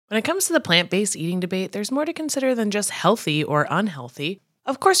When it comes to the plant-based eating debate, there's more to consider than just healthy or unhealthy.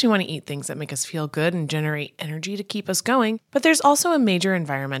 Of course, we want to eat things that make us feel good and generate energy to keep us going, but there's also a major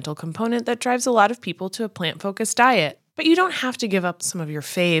environmental component that drives a lot of people to a plant-focused diet. But you don't have to give up some of your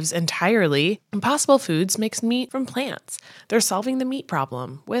faves entirely. Impossible Foods makes meat from plants. They're solving the meat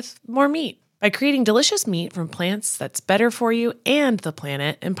problem with more meat. By creating delicious meat from plants that's better for you and the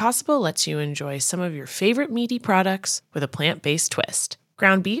planet, Impossible lets you enjoy some of your favorite meaty products with a plant-based twist.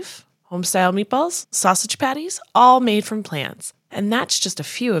 Ground beef, home-style meatballs, sausage patties, all made from plants. And that's just a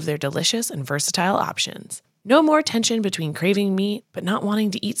few of their delicious and versatile options. No more tension between craving meat but not wanting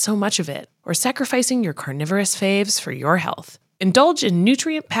to eat so much of it, or sacrificing your carnivorous faves for your health. Indulge in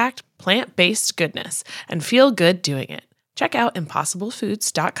nutrient-packed, plant-based goodness and feel good doing it. Check out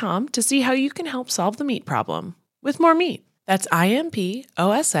ImpossibleFoods.com to see how you can help solve the meat problem with more meat. That's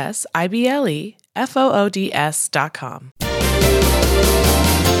ImpossibleFoods.com.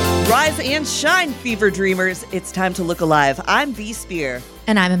 Rise and shine, fever dreamers. It's time to look alive. I'm V. Spear.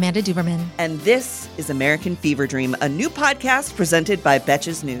 And I'm Amanda Duberman. And this is American Fever Dream, a new podcast presented by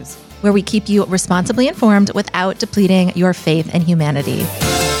Betches News, where we keep you responsibly informed without depleting your faith in humanity.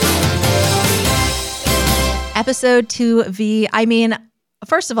 Episode 2V. I mean,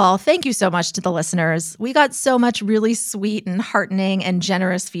 first of all, thank you so much to the listeners. We got so much really sweet and heartening and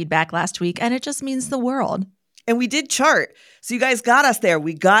generous feedback last week, and it just means the world. And we did chart. So you guys got us there.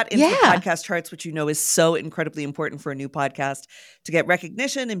 We got into the podcast charts, which you know is so incredibly important for a new podcast to get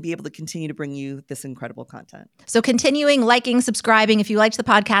recognition and be able to continue to bring you this incredible content. So continuing, liking, subscribing. If you liked the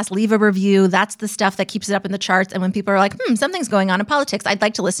podcast, leave a review. That's the stuff that keeps it up in the charts. And when people are like, something's going on in politics, I'd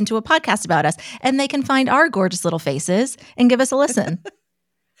like to listen to a podcast about us. And they can find our gorgeous little faces and give us a listen.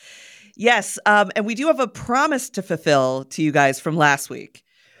 Yes. And we do have a promise to fulfill to you guys from last week,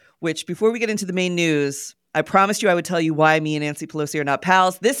 which before we get into the main news, I promised you I would tell you why me and Nancy Pelosi are not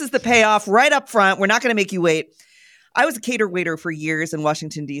pals. This is the payoff right up front. We're not going to make you wait. I was a cater waiter for years in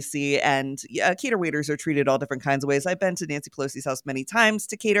Washington, D.C., and cater waiters are treated all different kinds of ways. I've been to Nancy Pelosi's house many times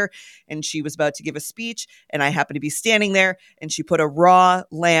to cater, and she was about to give a speech, and I happened to be standing there, and she put a raw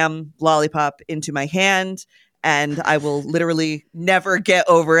lamb lollipop into my hand, and I will literally never get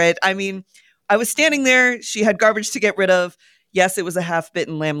over it. I mean, I was standing there. She had garbage to get rid of. Yes, it was a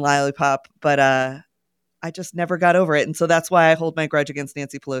half-bitten lamb lollipop, but I just never got over it. And so that's why I hold my grudge against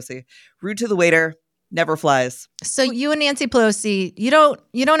Nancy Pelosi. Rude to the waiter, never flies. So you and Nancy Pelosi, you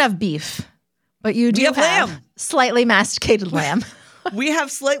don't have beef, but you do have lamb. Slightly masticated lamb. We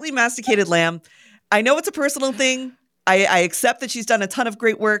have slightly masticated lamb. I know it's a personal thing. I accept that she's done a ton of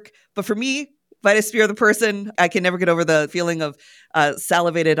great work. But for me, Vita Spear, the person, I can never get over the feeling of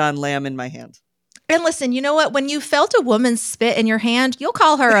salivated on lamb in my hand. And listen, you know what? When you felt a woman's spit in your hand, you'll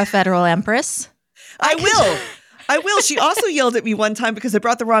call her a federal empress. I will. She also yelled at me one time because I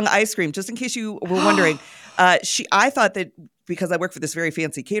brought the wrong ice cream, just in case you were wondering. I thought that because I work for this very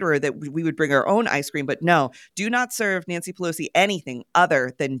fancy caterer that we would bring our own ice cream. But no, do not serve Nancy Pelosi anything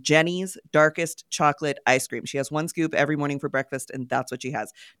other than Jenny's darkest chocolate ice cream. She has one scoop every morning for breakfast, and that's what she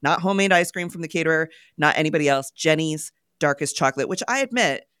has. Not homemade ice cream from the caterer, not anybody else. Jenny's darkest chocolate, which I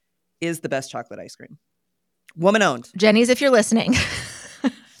admit is the best chocolate ice cream. Woman owned. Jenny's, if you're listening.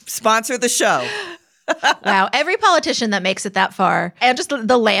 Sponsor the show. Wow. Every politician that makes it that far, and just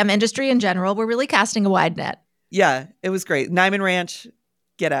the lamb industry in general, we're really casting a wide net. Yeah, it was great. Niman Ranch,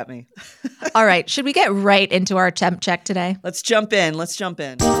 get at me. All right. Should we get right into our temp check today? Let's jump in.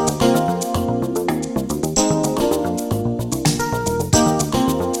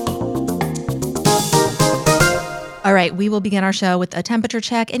 All right. We will begin our show with a temperature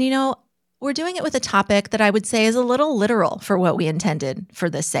check. And we're doing it with a topic that I would say is a little literal for what we intended for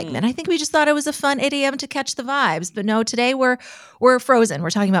this segment. I think we just thought it was a fun idiom to catch the vibes. But no, today we're frozen. We're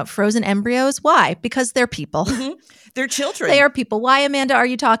talking about frozen embryos. Why? Because they're people. Mm-hmm. They're children. They are people. Why, Amanda, are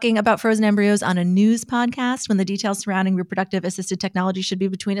you talking about frozen embryos on a news podcast when the details surrounding reproductive assisted technology should be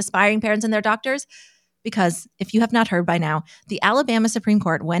between aspiring parents and their doctors? Because if you have not heard by now, the Alabama Supreme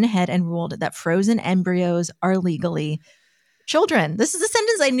Court went ahead and ruled that frozen embryos are legally children. This is a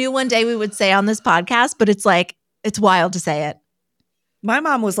sentence I knew one day we would say on this podcast, but it's wild to say it. My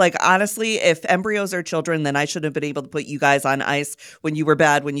mom was like, honestly, if embryos are children, then I should have been able to put you guys on ice when you were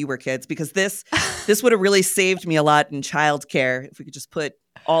bad, when you were kids, because this would have really saved me a lot in childcare if we could just put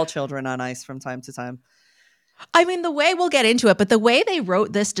all children on ice from time to time. I mean, we'll get into it, but the way they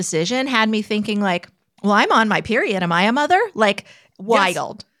wrote this decision had me thinking well, I'm on my period. Am I a mother? Wild.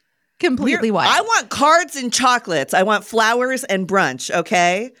 Yes. Completely wild. I want cards and chocolates. I want flowers and brunch,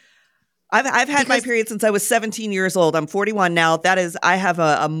 okay? I've had my period since I was 17 years old. I'm 41 now. That is, I have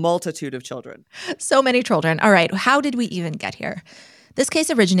a multitude of children. So many children. All right. How did we even get here? This case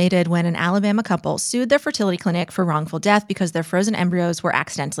originated when an Alabama couple sued their fertility clinic for wrongful death because their frozen embryos were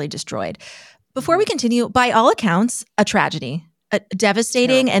accidentally destroyed. Before we continue, by all accounts, a tragedy.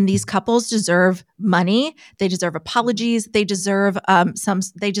 Devastating, and these couples deserve money. They deserve apologies. They deserve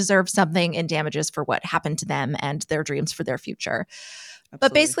something in damages for what happened to them and their dreams for their future. Absolutely.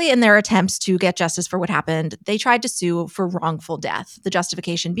 But basically, in their attempts to get justice for what happened, they tried to sue for wrongful death. The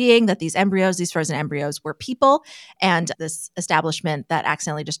justification being that these frozen embryos, were people, and this establishment that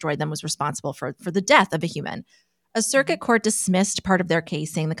accidentally destroyed them was responsible for the death of a human. A circuit court dismissed part of their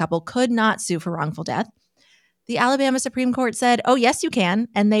case, saying the couple could not sue for wrongful death. The Alabama Supreme Court said, oh, yes, you can.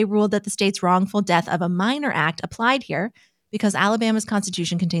 And they ruled that the state's Wrongful Death of a Minor Act applied here because Alabama's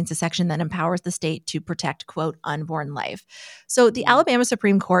constitution contains a section that empowers the state to protect, quote, unborn life. So the Alabama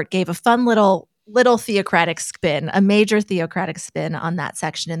Supreme Court gave a fun little theocratic spin, a major theocratic spin on that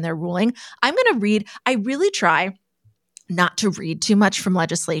section in their ruling. I'm going to read, I really try not to read too much from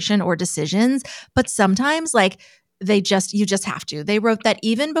legislation or decisions, but sometimes you just have to. They wrote that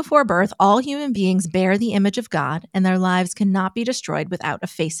even before birth, all human beings bear the image of God and their lives cannot be destroyed without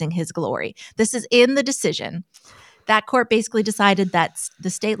effacing his glory. This is in the decision. That court basically decided that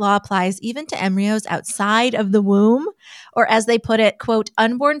the state law applies even to embryos outside of the womb, or as they put it, quote,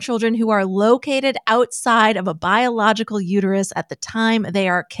 unborn children who are located outside of a biological uterus at the time they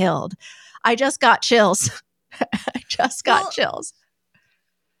are killed. I just got chills. Chills.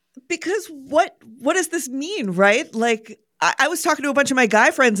 Because what does this mean, right? Like, I was talking to a bunch of my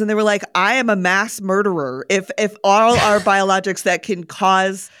guy friends and they were like, I am a mass murderer. If all our biologics that can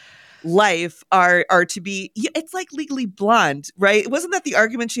cause life are to be, it's like Legally Blonde, right? Wasn't that the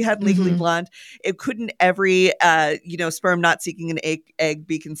argument she had in Legally Blonde? It couldn't every, sperm not seeking an egg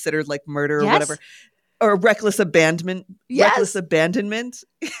be considered like murder or whatever. Or reckless abandonment. Yes. Reckless abandonment.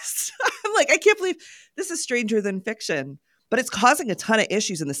 I'm like, I can't believe this is stranger than fiction. But it's causing a ton of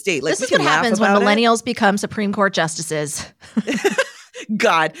issues in the state. Like, this is what happens when millennials become Supreme Court justices.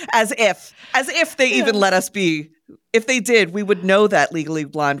 God, as if they even let us be. If they did, we would know that Legally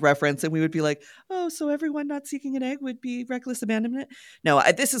Blonde reference and we would be like, oh, so everyone not seeking an egg would be reckless abandonment? No,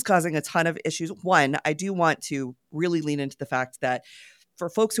 this is causing a ton of issues. One, I do want to really lean into the fact that for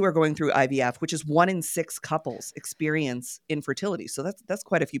folks who are going through IVF, which is 1 in 6 couples experience infertility. So that's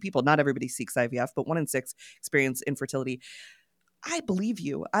quite a few people. Not everybody seeks IVF, but 1 in 6 experience infertility. I believe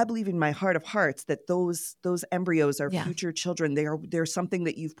you. I believe in my heart of hearts that those embryos are future children. They're something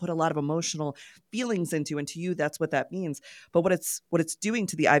that you've put a lot of emotional feelings into, and to you, that's what that means. But what it's doing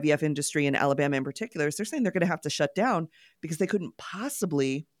to the IVF industry in Alabama in particular is they're saying they're going to have to shut down because they couldn't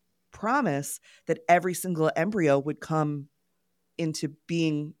possibly promise that every single embryo would come into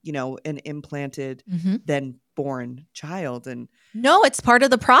being, an implanted, then born child. And no, it's part of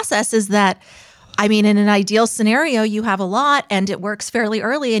the process is that, in an ideal scenario, you have a lot and it works fairly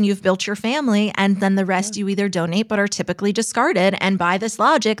early and you've built your family, and then the rest you either donate but are typically discarded. And by this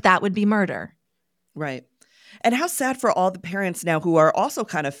logic, that would be murder. Right. And how sad for all the parents now who are also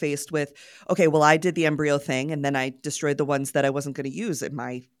kind of faced with, okay, well, I did the embryo thing and then I destroyed the ones that I wasn't going to use.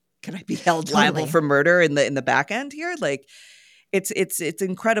 Can I be held liable for murder in the back end here? Like, it's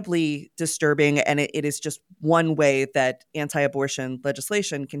incredibly disturbing, and it is just one way that anti-abortion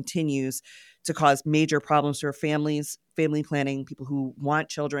legislation continues to cause major problems for families, family planning, people who want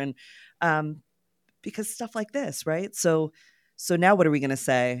children, because stuff like this, right? So now what are we going to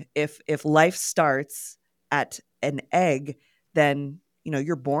say? If life starts at an egg, then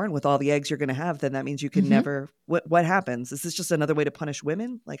you're born with all the eggs you're going to have. Then that means you can never. What happens? Is this just another way to punish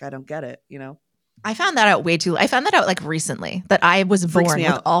women? Like, I don't get it. I found that out I found that out recently, that I was born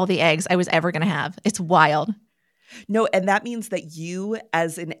with all the eggs I was ever going to have. It's wild. No, and that means that you,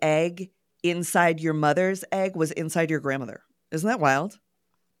 as an egg inside your mother's egg, was inside your grandmother. Isn't that wild?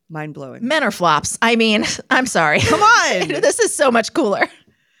 Mind blowing. Men are flops. I'm sorry. Come on. This is so much cooler.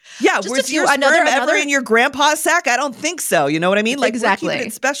 Yeah, was your sperm ever in your grandpa's sack? I don't think so. You know what I mean? Like, exactly. We're keeping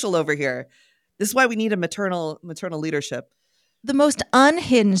it special over here. This is why we need a maternal leadership. The most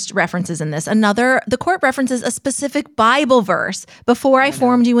unhinged references in this. The court references a specific Bible verse. Before I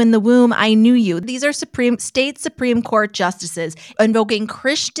formed you in the womb, I knew you. These are state Supreme Court justices invoking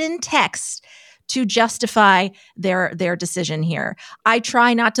Christian texts to justify their decision here. I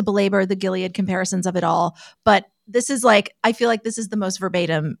try not to belabor the Gilead comparisons of it all, but this is I feel like this is the most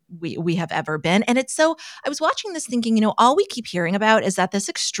verbatim we have ever been. And it's so, I was watching this thinking, all we keep hearing about is that this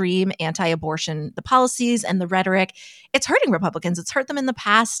extreme anti-abortion, the policies and the rhetoric, it's hurting Republicans. It's hurt them in the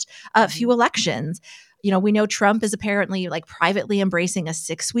past few elections. We know Trump is apparently privately embracing a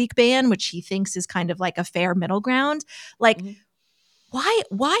 6-week ban, which he thinks is kind of like a fair middle ground.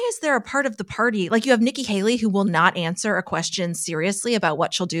 why is there a part of the party, like you have Nikki Haley who will not answer a question seriously about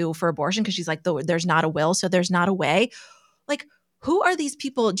what she'll do for abortion because she's like, there's not a will, so there's not a way. Like, who are these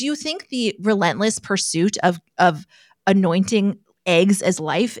people? Do you think the relentless pursuit of anointing eggs as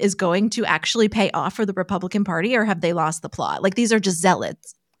life is going to actually pay off for the Republican Party, or have they lost the plot? Like, these are just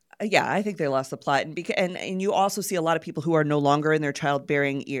zealots. Yeah, I think they lost the plot. And you also see a lot of people who are no longer in their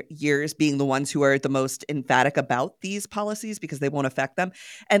childbearing years being the ones who are the most emphatic about these policies because they won't affect them.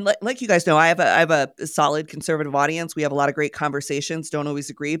 And like you guys know, I have a solid conservative audience. We have a lot of great conversations, don't always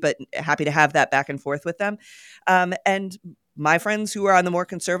agree, but happy to have that back and forth with them. And my friends who are on the more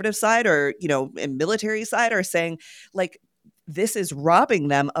conservative side or, in military side are saying, like, this is robbing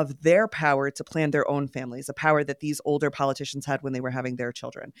them of their power to plan their own families, a power that these older politicians had when they were having their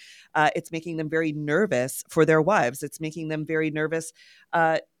children. It's making them very nervous for their wives. It's making them very nervous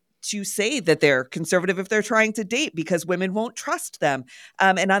to say that they're conservative if they're trying to date because women won't trust them.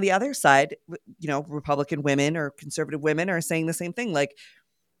 And on the other side, Republican women or conservative women are saying the same thing. Like,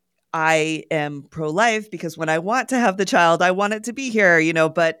 I am pro-life because when I want to have the child, I want it to be here,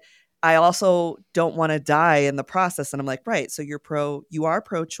 but I also don't want to die in the process. And I'm like, right. So you are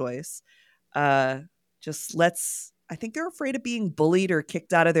pro-choice. I think they're afraid of being bullied or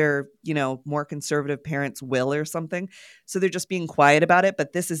kicked out of their, more conservative parents' will or something. So they're just being quiet about it.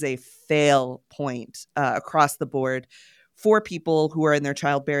 But this is a fail point across the board for people who are in their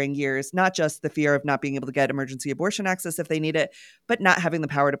childbearing years, not just the fear of not being able to get emergency abortion access if they need it, but not having the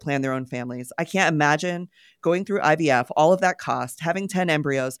power to plan their own families. I can't imagine going through IVF, all of that cost, having 10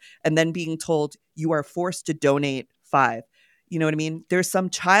 embryos, and then being told you are forced to donate 5. You know what I mean? There's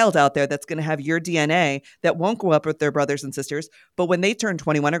some child out there that's going to have your DNA that won't grow up with their brothers and sisters, but when they turn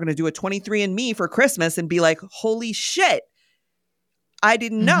 21 are going to do a 23andMe for Christmas and be like, holy shit, I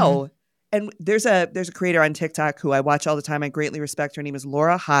didn't know. And there's a creator on TikTok who I watch all the time. I greatly respect. Her name is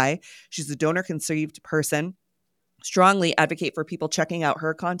Laura High. She's a donor-conceived person. Strongly advocate for people checking out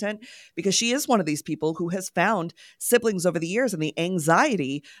her content because she is one of these people who has found siblings over the years, and the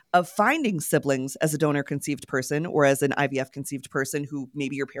anxiety of finding siblings as a donor-conceived person or as an IVF-conceived person who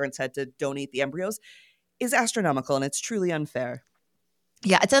maybe your parents had to donate the embryos is astronomical, and it's truly unfair.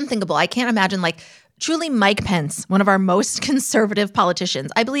 Yeah, it's unthinkable. I can't imagine, truly Mike Pence, one of our most conservative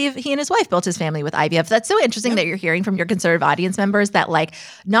politicians. I believe he and his wife built his family with IVF. That's so interesting that you're hearing from your conservative audience members that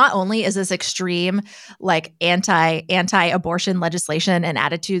not only is this extreme anti-abortion legislation and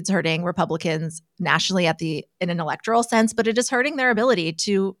attitudes hurting Republicans nationally in an electoral sense, but it is hurting their ability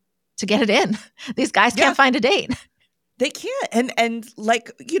to get it in. These guys can't find a date. They can't. And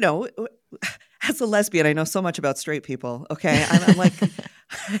as a lesbian, I know so much about straight people. Okay. I'm like,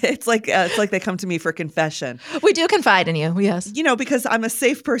 it's like they come to me for confession. We do confide in you. Yes. Because I'm a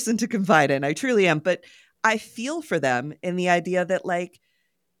safe person to confide in. I truly am. But I feel for them in the idea that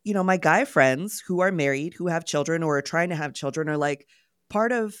my guy friends who are married, who have children or are trying to have children are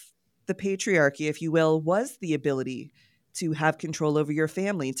part of the patriarchy, if you will, was the ability to have control over your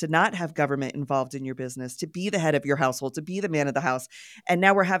family, to not have government involved in your business, to be the head of your household, to be the man of the house. And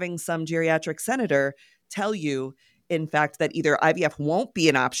now we're having some geriatric senator tell you, in fact, that either IVF won't be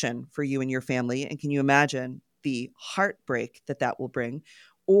an option for you and your family. And can you imagine the heartbreak that will bring?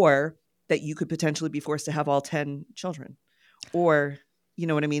 Or that you could potentially be forced to have all 10 children. Or, you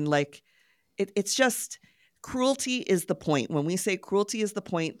know what I mean? It's just cruelty is the point. When we say cruelty is the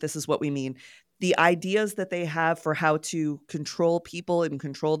point, this is what we mean. The ideas that they have for how to control people and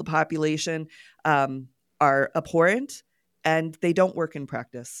control the population are abhorrent, and they don't work in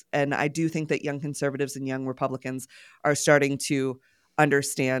practice. And I do think that young conservatives and young Republicans are starting to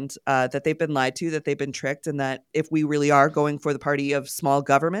understand that they've been lied to, that they've been tricked, and that if we really are going for the party of small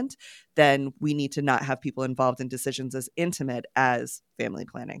government, then we need to not have people involved in decisions as intimate as family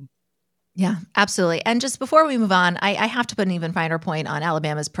planning. Yeah, absolutely. And just before we move on, I have to put an even finer point on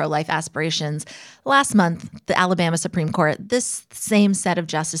Alabama's pro-life aspirations. Last month, the Alabama Supreme Court, this same set of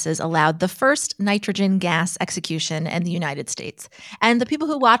justices allowed the first nitrogen gas execution in the United States. And the people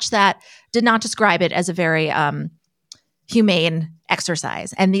who watched that did not describe it as a very humane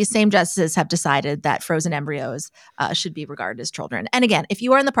exercise. And these same justices have decided that frozen embryos should be regarded as children. And again, if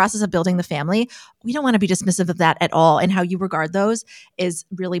you are in the process of building the family, we don't want to be dismissive of that at all. And how you regard those is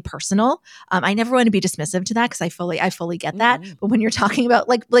really personal. I never want to be dismissive to that because I fully get that. Mm-hmm. But when you're talking about,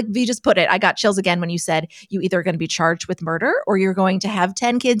 like V just put it, I got chills again when you said you either are going to be charged with murder or you're going to have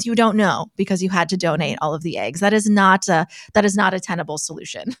 10 kids you don't know because you had to donate all of the eggs. That is not a tenable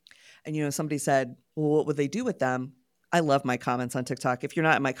solution. And somebody said, well, what would they do with them? I love my comments on TikTok. If you're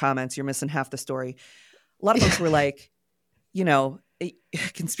not in my comments, you're missing half the story. A lot of folks were like,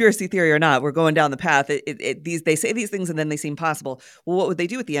 conspiracy theory or not, we're going down the path. They say these things and then they seem possible. Well, what would they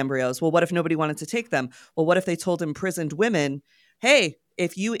do with the embryos? Well, what if nobody wanted to take them? Well, what if they told imprisoned women, hey,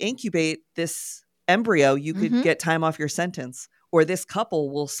 if you incubate this embryo, you could get time off your sentence, or this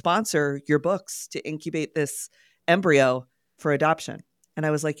couple will sponsor your books to incubate this embryo for adoption. And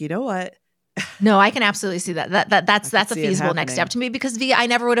I was like, you know what? No, I can absolutely see that. That's a feasible next step to me, because I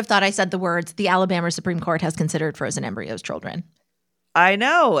never would have thought I said the words, the Alabama Supreme Court has considered frozen embryos children. I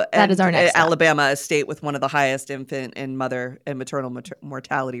know. That is our next step. Alabama, a state with one of the highest infant and mother and maternal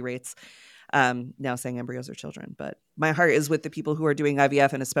mortality rates. Now saying embryos are children, but my heart is with the people who are doing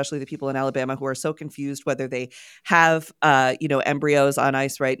IVF, and especially the people in Alabama who are so confused whether they have, embryos on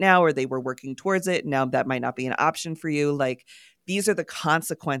ice right now or they were working towards it. Now that might not be an option for you. Like, these are the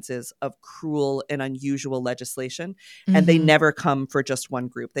consequences of cruel and unusual legislation. And they never come for just one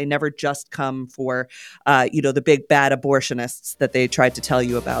group. They never just come for, the big bad abortionists that they tried to tell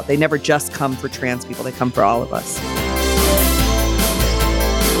you about. They never just come for trans people. They come for all of us.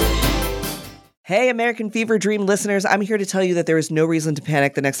 Hey, American Fever Dream listeners, I'm here to tell you that there is no reason to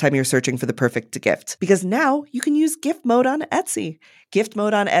panic the next time you're searching for the perfect gift, because now you can use gift mode on Etsy. Gift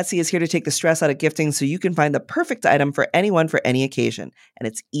mode on Etsy is here to take the stress out of gifting so you can find the perfect item for anyone for any occasion. And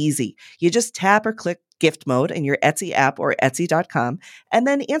it's easy. You just tap or click gift mode in your Etsy app or Etsy.com, and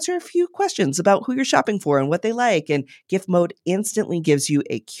then answer a few questions about who you're shopping for and what they like. And gift mode instantly gives you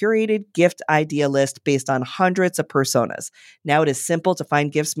a curated gift idea list based on hundreds of personas. Now it is simple to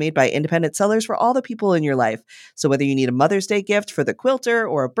find gifts made by independent sellers for all the people in your life. So whether you need a Mother's Day gift for the quilter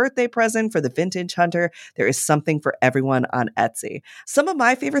or a birthday present for the vintage hunter, there is something for everyone on Etsy. Some of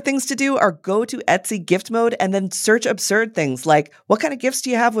my favorite things to do are go to Etsy gift mode and then search absurd things like, what kind of gifts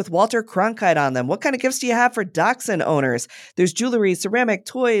do you have with Walter Cronkite on them? What kind of gifts do you have for dachshund owners? There's jewelry, ceramic,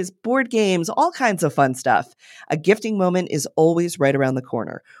 toys, board games, all kinds of fun stuff. A gifting moment is always right around the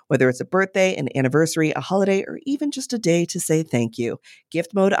corner, whether it's a birthday, an anniversary, a holiday, or even just a day to say thank you.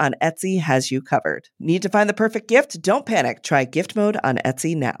 Gift mode on Etsy has you covered. Need to find the perfect gift? Don't panic. Try gift mode on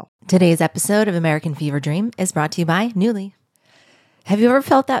Etsy now. Today's episode of American Fever Dream is brought to you by Nuuly. Have you ever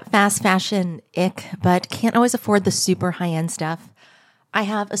felt that fast fashion ick, but can't always afford the super high-end stuff? I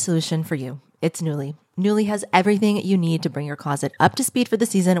have a solution for you. It's Nuuly. Nuuly has everything you need to bring your closet up to speed for the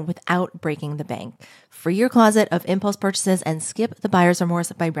season without breaking the bank. Free your closet of impulse purchases and skip the buyer's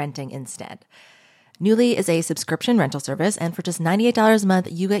remorse by renting instead. Nuuly is a subscription rental service, and for just $98 a month,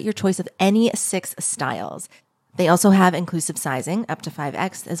 you get your choice of any 6 styles. They also have inclusive sizing, up to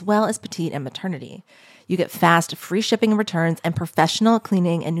 5X, as well as petite and maternity. You get fast, free shipping and returns, and professional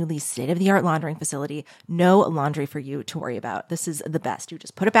cleaning and Nuuly's state-of-the-art laundering facility. No laundry for you to worry about. This is the best. You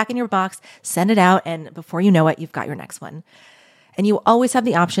just put it back in your box, send it out, and before you know it, you've got your next one. And you always have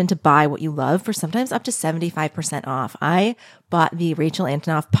the option to buy what you love for sometimes up to 75% off. I bought the Rachel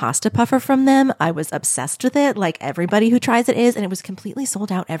Antonoff pasta puffer from them. I was obsessed with it, like everybody who tries it is, and it was completely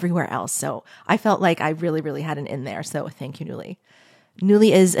sold out everywhere else. So I felt like I really, really had an in there. So thank you, Nuuly.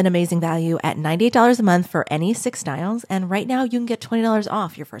 Nuuly is an amazing value at $98 a month for any 6 styles. And right now you can get $20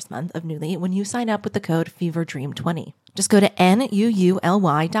 off your first month of Nuuly when you sign up with the code FEVERDREAM20. Just go to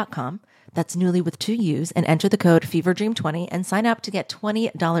NUULY.com. That's Nuuly with 2 U's, and enter the code FEVERDREAM20 and sign up to get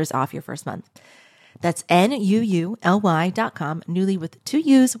 $20 off your first month. That's NUULY.com, Nuuly with 2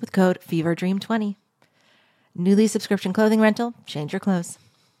 U's with code FEVERDREAM20. Nuuly subscription clothing rental. Change your clothes.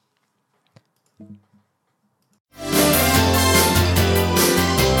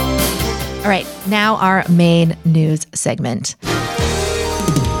 All right, now our main news segment.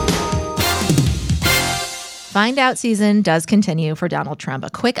 Find out season does continue for Donald Trump. A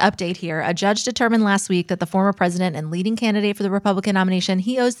quick update here. A judge determined last week that the former president and leading candidate for the Republican nomination,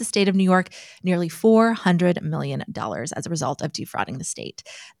 he owes the state of New York nearly $400 million as a result of defrauding the state.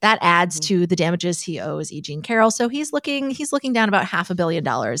 That adds to the damages he owes E. Jean Carroll. So he's looking down about $500 million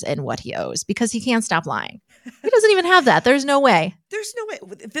in what he owes because he can't stop lying. He doesn't even have that. There's no way. There's no way.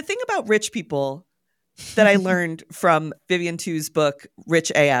 The thing about rich people that I learned from Vivian Tu's book,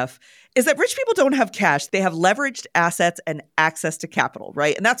 Rich AF, is that rich people don't have cash. They have leveraged assets and access to capital,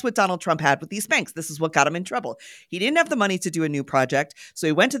 right? And that's what Donald Trump had with these banks. This is what got him in trouble. He didn't have the money to do a new project. So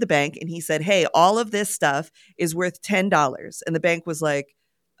he went to the bank and he said, hey, all of this stuff is worth $10. And the bank was like,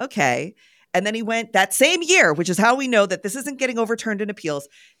 okay. And then he went that same year, which is how we know that this isn't getting overturned in appeals,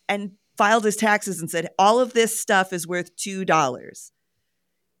 and filed his taxes and said, all of this stuff is worth $2.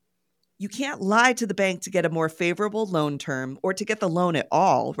 You can't lie to the bank to get a more favorable loan term or to get the loan at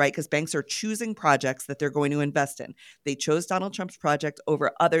all, right? Because banks are choosing projects that they're going to invest in. They chose Donald Trump's project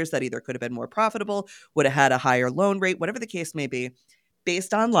over others that either could have been more profitable, would have had a higher loan rate, whatever the case may be,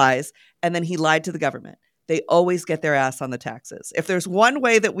 based on lies. And then he lied to the government. they always get their ass on the taxes. If there's one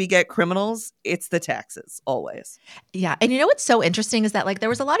way that we get criminals, it's the taxes, always. Yeah. And you know what's so interesting is that like there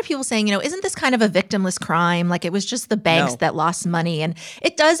was a lot of people saying, isn't this kind of a victimless crime? Like it was just the banks that lost money. And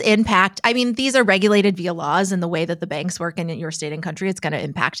it does impact. I mean, these are regulated via laws, and the way that the banks work in your state and country, it's going to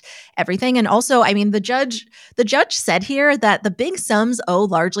impact everything. And also, I mean, the judge said here that the big sums owe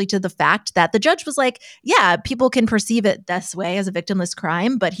largely to the fact that the judge was like, yeah, people can perceive it this way as a victimless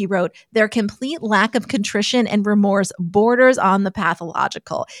crime. But he wrote, their complete lack of contrition and remorse borders on the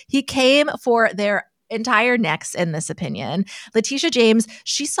pathological. He came for their entire necks in this opinion. Letitia James,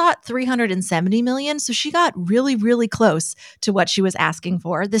 she sought $370 million, so she got really, really close to what she was asking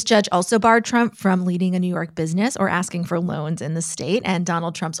for. This judge also barred Trump from leading a New York business or asking for loans in the state. And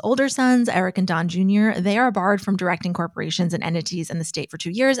Donald Trump's older sons, Eric and Don Jr., they are barred from directing corporations and entities in the state for 2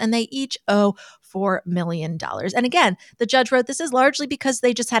 years, and they each owe $4 million. And again, the judge wrote this is largely because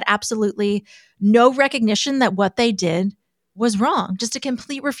they just had absolutely no recognition that what they did was wrong, just a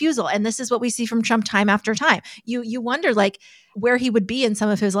complete refusal. And this is what we see from Trump time after time. You wonder like where he would be in some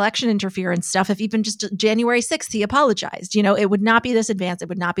of his election interference stuff if even just January 6th he apologized. It would not be this advanced, it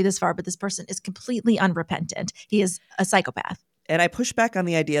would not be this far, but this person is completely unrepentant. He is a psychopath. And I push back on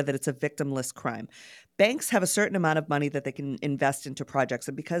the idea that it's a victimless crime. Banks have a certain amount of money that they can invest into projects.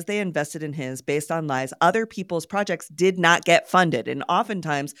 And because they invested in his based on lies, other people's projects did not get funded. And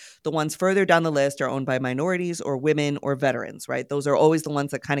oftentimes the ones further down the list are owned by minorities or women or veterans, right? Those are always the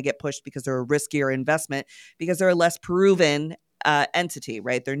ones that kind of get pushed because they're a riskier investment, because they're a less proven entity,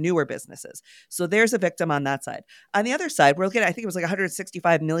 right? They're newer businesses. So there's a victim on that side. On the other side, we're looking at, I think it was like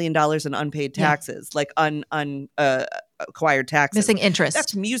 $165 million in unpaid taxes, like acquired taxes. Missing interest.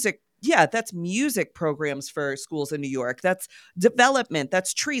 That's music. Yeah, that's music programs for schools in New York. That's development.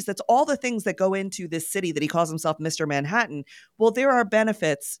 That's trees. That's all the things that go into this city that he calls himself Mr. Manhattan. Well, there are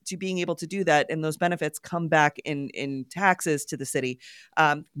benefits to being able to do that. And those benefits come back in taxes to the city.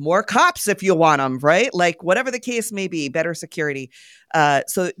 More cops if you want them, right? Like whatever the case may be, better security.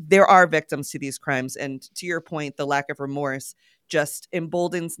 So there are victims to these crimes. And to your point, the lack of remorse just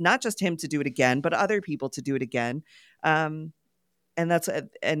emboldens not just him to do it again, but other people to do it again. And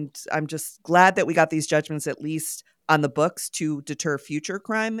I'm just glad that we got these judgments at least on the books to deter future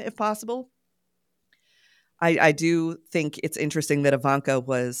crime if possible. I do think it's interesting that Ivanka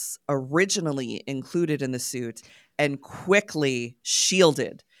was originally included in the suit and quickly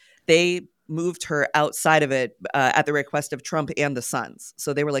shielded. They moved her outside of it at the request of Trump and the sons.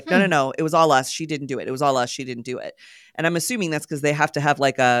 So they were like, no, it was all us. She didn't do it. It was all us. She didn't do it. And I'm assuming that's because they have to have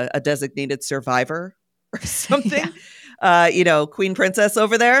like a designated survivor or something. Yeah. Queen Princess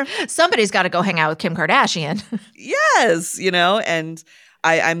over there. Somebody's got to go hang out with Kim Kardashian. Yes, and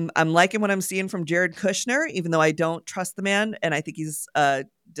I'm liking what I'm seeing from Jared Kushner, even though I don't trust the man and I think he's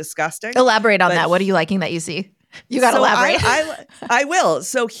disgusting. Elaborate on that. What are you liking that you see? You got to elaborate. I will.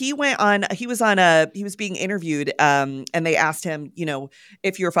 So he was being interviewed and they asked him,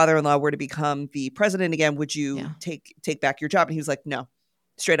 if your father-in-law were to become the president again, would you take back your job? And he was like, no,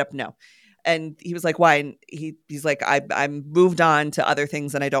 straight up no. And he was like, why? And he's like, I'm moved on to other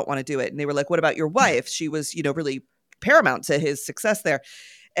things and I don't want to do it. And they were like, what about your wife? She was, really paramount to his success there.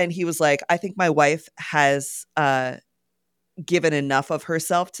 And he was like, I think my wife has given enough of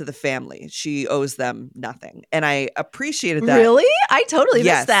herself to the family. She owes them nothing. And I appreciated that. Really? I totally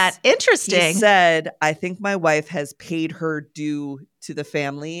missed that. Interesting. He said, I think my wife has paid her due to the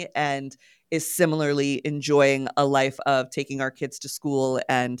family and is similarly enjoying a life of taking our kids to school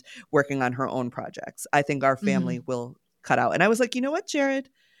and working on her own projects. I think our family will cut out. And I was like, you know what, Jared?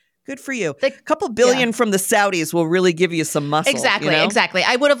 Good for you. A couple billion from the Saudis will really give you some muscle. Exactly.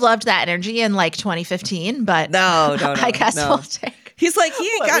 I would have loved that energy in like 2015, but no. I guess we'll take. He's like, he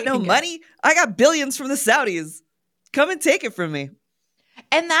ain't got no money. I got billions from the Saudis. Come and take it from me.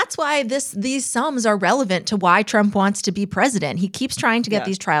 And that's why these sums are relevant to why Trump wants to be president. He keeps trying to get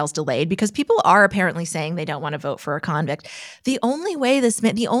these trials delayed because people are apparently saying they don't want to vote for a convict. The only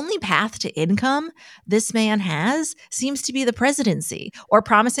path to income this man has seems to be the presidency, or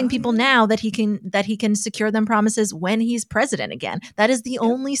promising people now that he can secure them promises when he's president again. That is the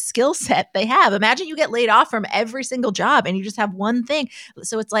only skill set they have. Imagine you get laid off from every single job and you just have one thing.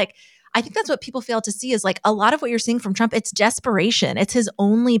 So it's like, I think that's what people fail to see is like a lot of what you're seeing from Trump, it's desperation. It's his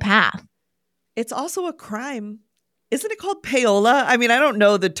only path. It's also a crime. Isn't it called payola? I mean, I don't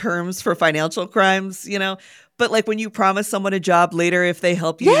know the terms for financial crimes, but like when you promise someone a job later, if they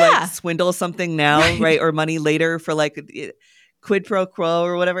help you like swindle something now, right? Or money later for like quid pro quo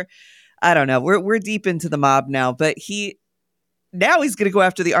or whatever. I don't know. We're deep into the mob now, but now he's going to go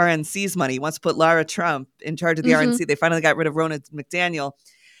after the RNC's money. He wants to put Lara Trump in charge of the RNC. They finally got rid of Ronna McDaniel.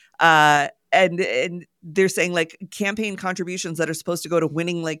 and they're saying like campaign contributions that are supposed to go to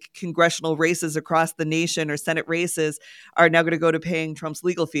winning like congressional races across the nation or Senate races are now going to go to paying Trump's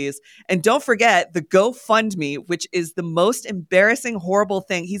legal fees. And don't forget the GoFundMe, which is the most embarrassing, horrible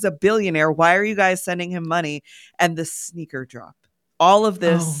thing. He's a billionaire. Why are you guys sending him money? And the sneaker drop. All of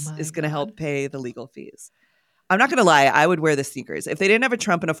this is going to help pay the legal fees. I'm not going to lie. I would wear the sneakers. If they didn't have a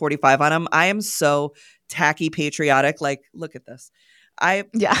Trump and a 45 on them, I am so tacky patriotic. Like, look at this. I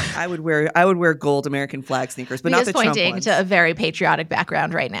would wear gold American flag sneakers, but not the Trump ones. Pointing to a very patriotic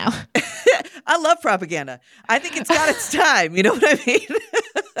background right now. I love propaganda. I think it's got its time. You know what I mean?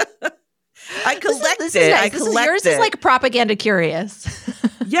 I collect this it. Is nice. I collect yours it. Is like propaganda curious.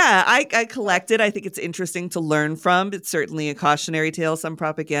 Yeah, I collect it. I think it's interesting to learn from. It's certainly a cautionary tale, some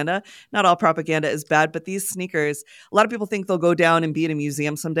propaganda. Not all propaganda is bad, but these sneakers, a lot of people think they'll go down and be in a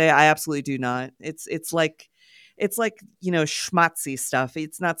museum someday. I absolutely do not. It's like, schmatzy stuff.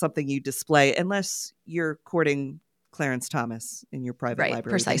 It's not something you display unless you're courting Clarence Thomas in your private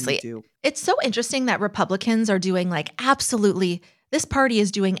library. Precisely. It's so interesting that Republicans are doing this party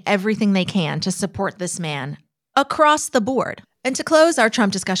is doing everything they can to support this man across the board. And to close our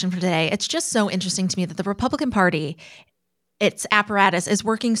Trump discussion for today, it's just so interesting to me that the Republican Party, its apparatus, is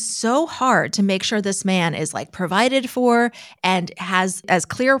working so hard to make sure this man is like provided for and has as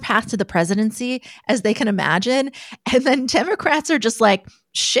clear a path to the presidency as they can imagine. And then Democrats are just like,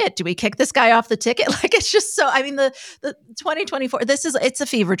 shit, do we kick this guy off the ticket? Like, it's just so, I mean, the 2024, it's a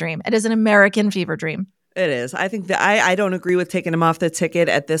fever dream. It is an American fever dream. It is. I think that I don't agree with taking him off the ticket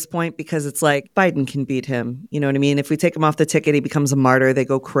at this point because it's like Biden can beat him. You know what I mean? If we take him off the ticket, he becomes a martyr. They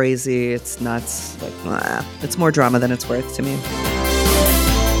go crazy. It's nuts. Like, it's more drama than it's worth to me.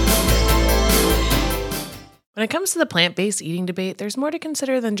 When it comes to the plant-based eating debate, there's more to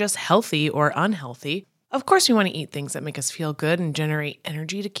consider than just healthy or unhealthy. Of course, we want to eat things that make us feel good and generate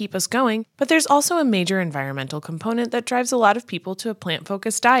energy to keep us going, but there's also a major environmental component that drives a lot of people to a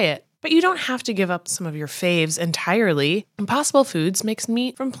plant-focused diet. But you don't have to give up some of your faves entirely. Impossible Foods makes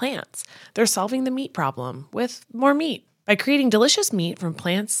meat from plants. They're solving the meat problem with more meat. By creating delicious meat from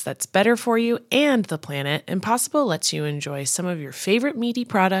plants that's better for you and the planet, Impossible lets you enjoy some of your favorite meaty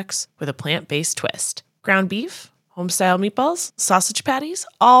products with a plant-based twist. Ground beef, home-style meatballs, sausage patties,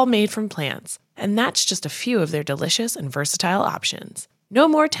 all made from plants. And that's just a few of their delicious and versatile options. No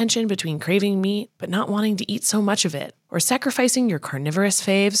more tension between craving meat but not wanting to eat so much of it, or sacrificing your carnivorous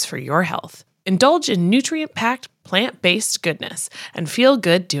faves for your health. Indulge in nutrient-packed, plant-based goodness and feel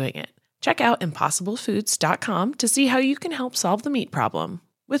good doing it. Check out ImpossibleFoods.com to see how you can help solve the meat problem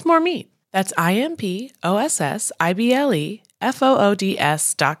with more meat. That's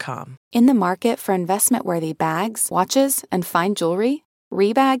ImpossibleFoods.com. In the market for investment-worthy bags, watches, and fine jewelry,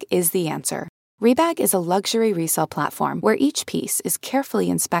 Rebag is the answer. Rebag is a luxury resale platform where each piece is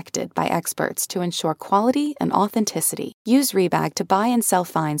carefully inspected by experts to ensure quality and authenticity. Use Rebag to buy and sell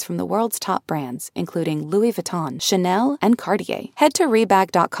finds from the world's top brands, including Louis Vuitton, Chanel, and Cartier. Head to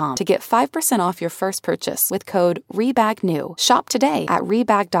Rebag.com to get 5% off your first purchase with code REBAGNEW. Shop today at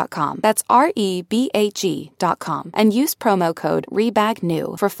Rebag.com. That's REBAG.com. And use promo code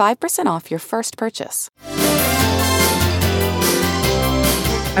REBAGNEW for 5% off your first purchase.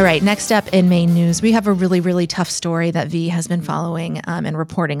 All right, next up in main news, we have a really, really tough story that V has been following and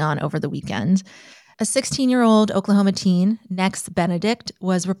reporting on over the weekend. A 16-year-old Oklahoma teen, Nex Benedict,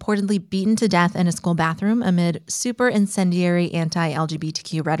 was reportedly beaten to death in a school bathroom amid super incendiary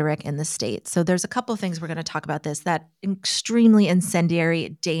anti-LGBTQ rhetoric in the state. So there's a couple of things we're going to talk about this, that extremely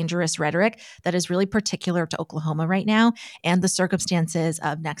incendiary, dangerous rhetoric that is really particular to Oklahoma right now, and the circumstances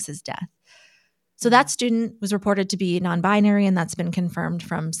of Nex's death. So that student was reported to be non-binary, and that's been confirmed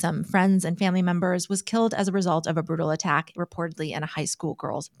from some friends and family members, was killed as a result of a brutal attack, reportedly in a high school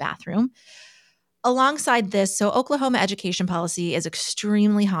girl's bathroom. Alongside this, so Oklahoma education policy is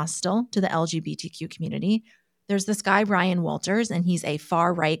extremely hostile to the LGBTQ community. There's this guy, Ryan Walters, and he's a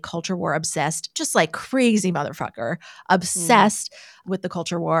far-right culture war obsessed, just like crazy motherfucker, obsessed with the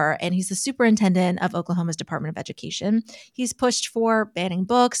culture war. And he's the superintendent of Oklahoma's Department of Education. He's pushed for banning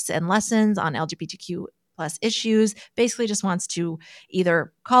books and lessons on LGBTQ plus issues, basically just wants to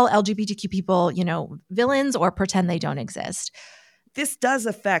either call LGBTQ people, villains or pretend they don't exist. This does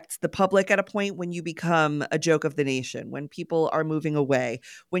affect the public at a point when you become a joke of the nation, when people are moving away,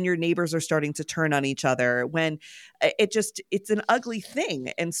 when your neighbors are starting to turn on each other, when it's an ugly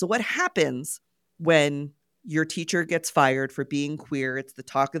thing. And so what happens when your teacher gets fired for being queer? It's the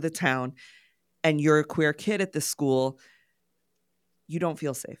talk of the town, and you're a queer kid at this school. You don't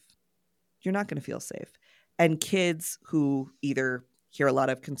feel safe. You're not going to feel safe. And kids who either hear a lot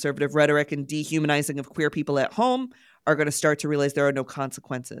of conservative rhetoric and dehumanizing of queer people at home are going to start to realize there are no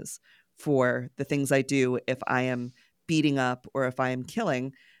consequences for the things I do if I am beating up or if I am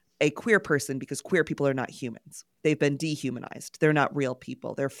killing a queer person, because queer people are not humans. They've been dehumanized. They're not real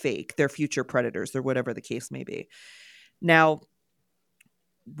people. They're fake. They're future predators. They're whatever the case may be. Now,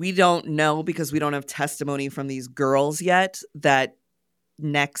 we don't know, because we don't have testimony from these girls yet, that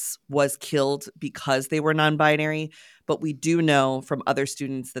Nex was killed because they were non-binary, but we do know from other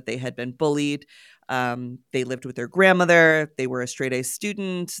students that they had been bullied. They lived with their grandmother. They were a straight-A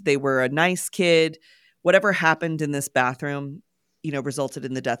student. They were a nice kid. Whatever happened in this bathroom, resulted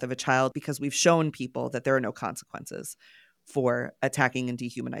in the death of a child, because we've shown people that there are no consequences for attacking and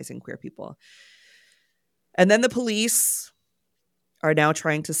dehumanizing queer people. And then the police are now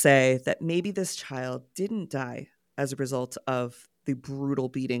trying to say that maybe this child didn't die as a result of the brutal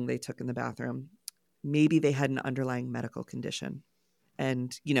beating they took in the bathroom. Maybe they had an underlying medical condition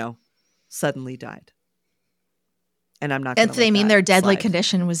and, suddenly died. And I'm not going to. And they mean their deadly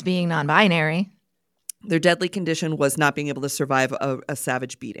condition was being non-binary. Their deadly condition was not being able to survive a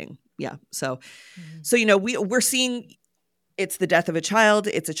savage beating. Yeah. So we're seeing it's the death of a child.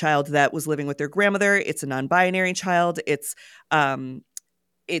 It's a child that was living with their grandmother. It's a non-binary child. It's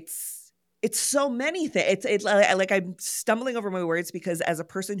so many things. It's like I'm stumbling over my words, because as a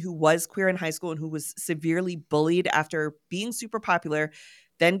person who was queer in high school and who was severely bullied after being super popular,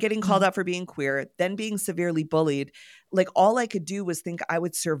 then getting called out for being queer, then being severely bullied, like all I could do was think I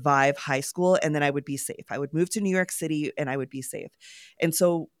would survive high school and then I would be safe. I would move to New York City and I would be safe. And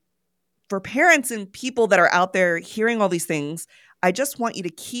so for parents and people that are out there hearing all these things, I just want you to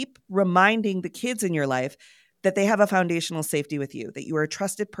keep reminding the kids in your life that they have a foundational safety with you, that you are a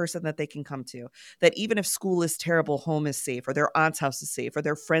trusted person that they can come to, that even if school is terrible, home is safe, or their aunt's house is safe, or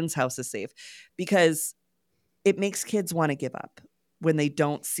their friend's house is safe, because it makes kids want to give up when they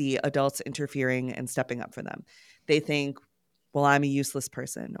don't see adults interfering and stepping up for them. They think, well, I'm a useless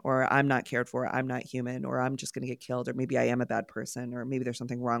person, or I'm not cared for, I'm not human, or I'm just going to get killed, or maybe I am a bad person, or maybe there's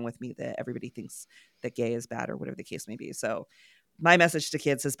something wrong with me that everybody thinks that gay is bad, or whatever the case may be. So my message to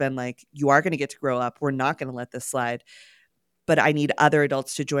kids has been like, you are going to get to grow up. We're not going to let this slide. But I need other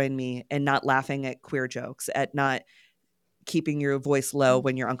adults to join me in not laughing at queer jokes, at not keeping your voice low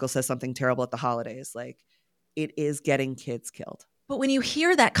when your uncle says something terrible at the holidays. Like, it is getting kids killed. But when you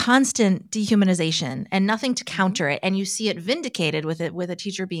hear that constant dehumanization and nothing to counter it, and you see it vindicated with a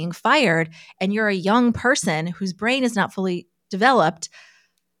teacher being fired, and you're a young person whose brain is not fully developed,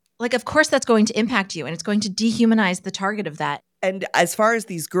 like, of course that's going to impact you, and it's going to dehumanize the target of that. And as far as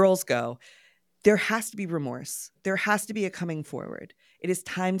these girls go, there has to be remorse. There has to be a coming forward. It is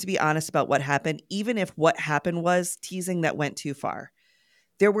time to be honest about what happened, even if what happened was teasing that went too far.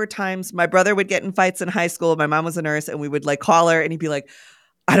 There were times my brother would get in fights in high school. My mom was a nurse, and we would like call her, and he'd be like,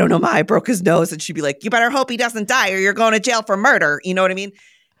 I don't know, Ma, I broke his nose. And she'd be like, you better hope he doesn't die or you're going to jail for murder. You know what I mean?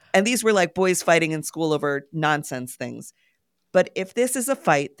 And these were like boys fighting in school over nonsense things. But if this is a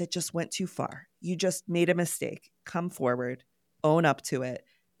fight that just went too far, you just made a mistake, come forward, own up to it,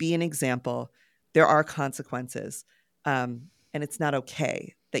 be an example. There are consequences. And it's not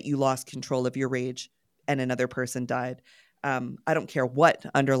okay that you lost control of your rage and another person died. I don't care what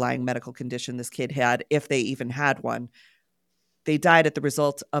underlying medical condition this kid had, if they even had one. They died at the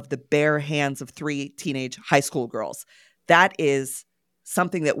result of the bare hands of 3 teenage high school girls. That is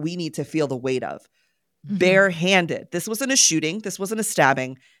something that we need to feel the weight of. Mm-hmm. Barehanded. This wasn't a shooting. This wasn't a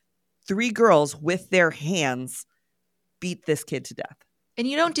stabbing. 3 girls with their hands beat this kid to death. And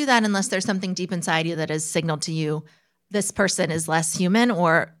you don't do that unless there's something deep inside you that has signaled to you this person is less human,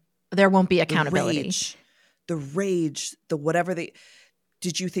 or there won't be accountability. The rage, the whatever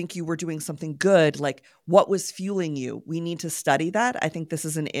did you think you were doing something good? Like, what was fueling you? We need to study that. I think this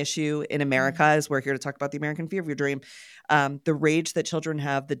is an issue in America, as we're here to talk about the American Fear of Your Dream. The rage that children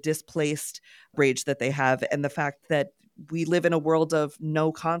have, the displaced rage that they have, and the fact that we live in a world of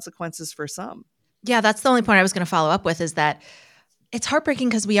no consequences for some. Yeah, that's the only point I was going to follow up with, is that it's heartbreaking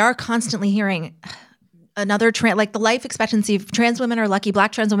because we are constantly hearing another like the life expectancy of trans women are lucky,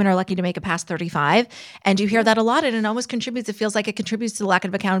 Black trans women are lucky to make it past 35. And you hear that a lot, and it almost contributes. It feels like it contributes to the lack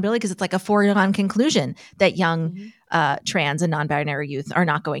of accountability, because it's like a foregone conclusion that young trans and non-binary youth are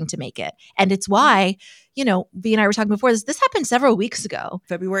not going to make it. And it's why, V and I were talking before this happened several weeks ago.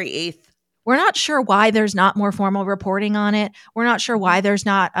 February 8th. We're not sure why there's not more formal reporting on it. We're not sure why there's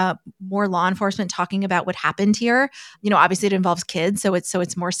not more law enforcement talking about what happened here. Obviously it involves kids, so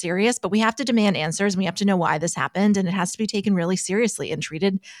it's more serious. But we have to demand answers, and we have to know why this happened, and it has to be taken really seriously and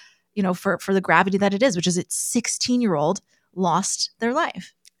treated, for the gravity that it is, which is its 16-year-old lost their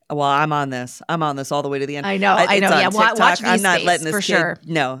life. Well, I'm on this all the way to the end. I know. Yeah, watch I'm not letting this for kid. Sure.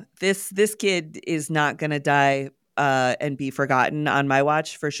 No, this kid is not going to die and be forgotten on my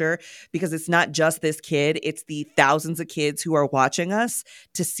watch for sure, because it's not just this kid. It's the thousands of kids who are watching us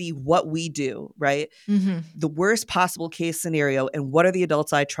to see what we do, right? Mm-hmm. The worst possible case scenario, and what are the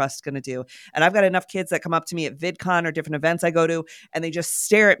adults I trust going to do? And I've got enough kids that come up to me at VidCon or different events I go to, and they just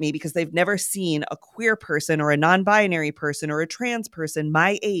stare at me because they've never seen a queer person or a non-binary person or a trans person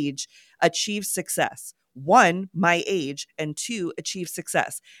my age achieve success. One, my age, and two, achieve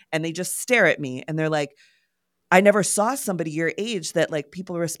success. And they just stare at me and they're like, I never saw somebody your age that like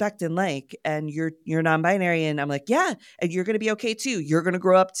people respect and like, and you're non-binary. And I'm like, yeah, and you're going to be okay too. You're going to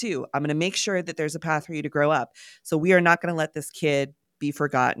grow up too. I'm going to make sure that there's a path for you to grow up. So we are not going to let this kid be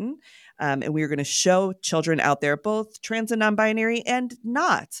forgotten. And we are going to show children out there, both trans and non-binary and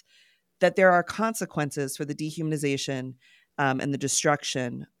not, that there are consequences for the dehumanization and the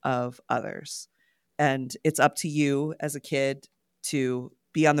destruction of others. And it's up to you as a kid to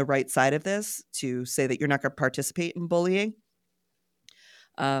be on the right side of this, to say that you're not going to participate in bullying.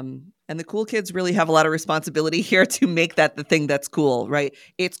 And the cool kids really have a lot of responsibility here to make that the thing that's cool, right?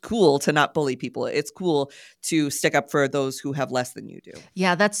 It's cool to not bully people. It's cool to stick up for those who have less than you do.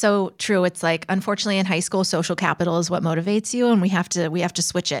 Yeah, that's so true. It's like, unfortunately, in high school, social capital is what motivates you, and we have to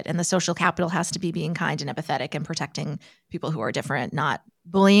switch it. And the social capital has to be being kind and empathetic and protecting people who are different, not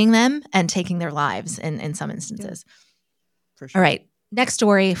bullying them and taking their lives in some instances. Yeah, for sure. All right. Next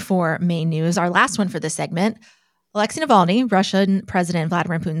story for main news, our last one for this segment. Alexei Navalny, Russian President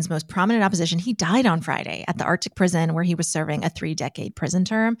Vladimir Putin's most prominent opposition, he died on Friday at the Arctic prison where he was serving a 3-decade prison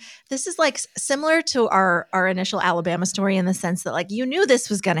term. This is like similar to our initial Alabama story in the sense that like you knew this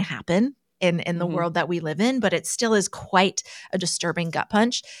was going to happen in the world that we live in, but it still is quite a disturbing gut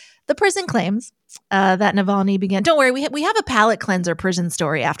punch. The prison claims that Navalny began. Don't worry, we have a palate cleanser prison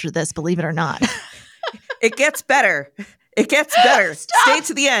story after this, believe it or not. It gets better. It gets better. Stay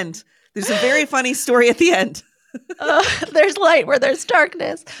to the end. There's a very funny story at the end. There's light where there's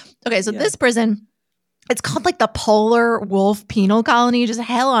darkness. Okay, so this prison, it's called like the Polar Wolf Penal Colony, just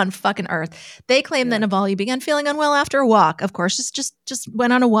hell on fucking earth. They claim that Navalny began feeling unwell after a walk. Of course, just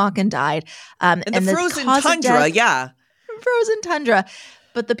went on a walk and died. And the frozen tundra, frozen tundra.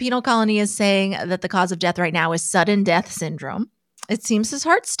 But the penal colony is saying that the cause of death right now is sudden death syndrome. It seems his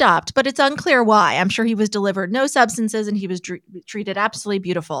heart stopped, but it's unclear why. I'm sure he was delivered no substances and he was treated absolutely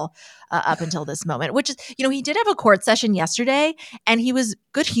beautiful up until this moment, which is, he did have a court session yesterday and he was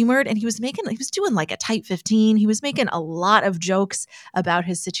good humored and he was doing like a tight 15. He was making a lot of jokes about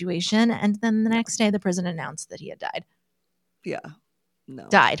his situation. And then the next day, the prison announced that he had died. Yeah. No.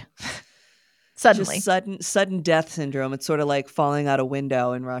 Died. Suddenly. Just sudden death syndrome. It's sort of like falling out a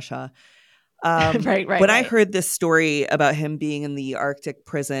window in Russia. Right. When I heard this story about him being in the Arctic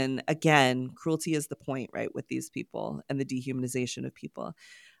prison, again, cruelty is the point, right, with these people and the dehumanization of people.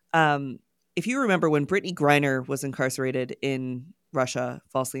 If you remember when Brittany Griner was incarcerated in Russia,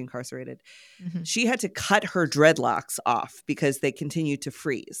 falsely incarcerated, she had to cut her dreadlocks off because they continued to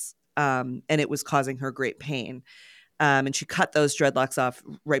freeze, and it was causing her great pain. And she cut those dreadlocks off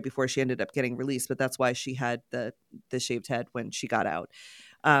right before she ended up getting released, but that's why she had the shaved head when she got out.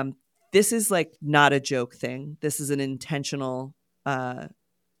 This is like not a joke thing. This is an intentional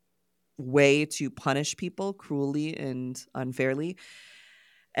way to punish people cruelly and unfairly.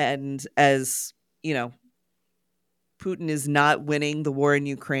 And as Putin is not winning the war in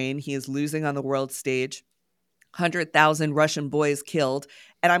Ukraine. He is losing on the world stage. 100,000 Russian boys killed.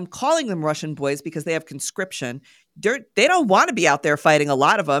 And I'm calling them Russian boys because they have conscription. They don't want to be out there fighting, a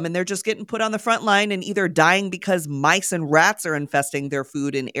lot of them, and they're just getting put on the front line and either dying because mice and rats are infesting their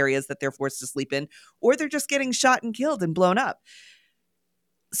food in areas that they're forced to sleep in, or they're just getting shot and killed and blown up.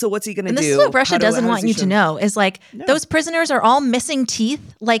 So what's he going to do? And this is what Russia doesn't want you to know is like those prisoners are all missing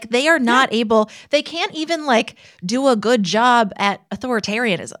teeth. Like they are not able, they can't even like do a good job at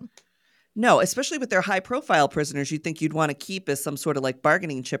authoritarianism. No, especially with their high profile prisoners, you'd think you'd want to keep as some sort of like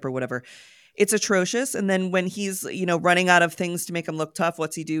bargaining chip or whatever. It's atrocious. And then when he's, running out of things to make him look tough,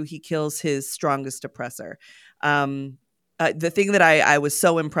 what's he do? He kills his strongest oppressor. The thing that I was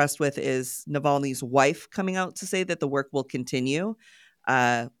so impressed with is Navalny's wife coming out to say that the work will continue.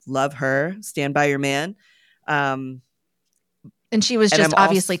 Love her. Stand by your man. And she was just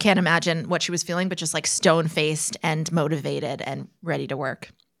obviously can't imagine what she was feeling, but just like stone-faced and motivated and ready to work.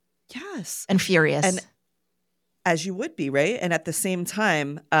 Yes. And furious. And as you would be, right? And at the same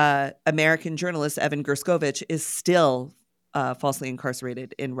time, American journalist Evan Gershkovich is still falsely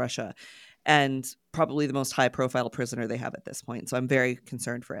incarcerated in Russia and probably the most high-profile prisoner they have at this point. So I'm very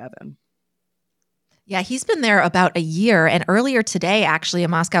concerned for Evan. Yeah, he's been there about a year. And earlier today, actually, a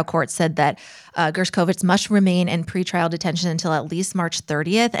Moscow court said that Gershkovich must remain in pretrial detention until at least March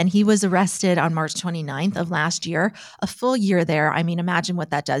 30th. And he was arrested on March 29th of last year, a full year there. I mean, imagine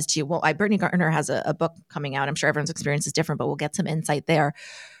what that does to you. Well, Brittany Gartner has a book coming out. I'm sure everyone's experience is different, but we'll get some insight there.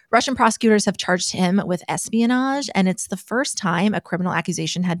 Russian prosecutors have charged him with espionage, and it's the first time a criminal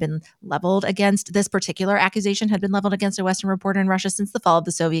accusation had been leveled against this particular accusation had been leveled against a Western reporter in Russia since the fall of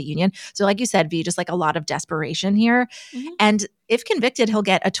the Soviet Union. So like you said, V, just like a lot of desperation here. Mm-hmm. And if convicted, he'll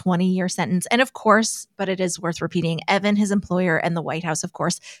get a 20-year sentence. And of course, but it is worth repeating, Evan, his employer, and the White House, of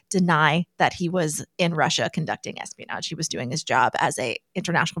course, deny that he was in Russia conducting espionage. He was doing his job as an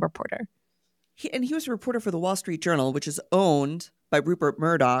international reporter. He was a reporter for the Wall Street Journal, which is owned by Rupert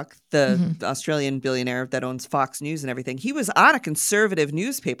Murdoch, the Australian billionaire that owns Fox News and everything. He was on a conservative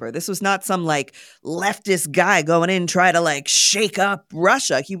newspaper. This was not some like leftist guy going in trying to like shake up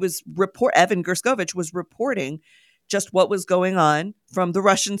Russia. Evan Gershkovich was reporting just what was going on from the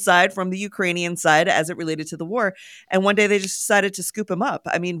Russian side, from the Ukrainian side as it related to the war. And one day they just decided to scoop him up.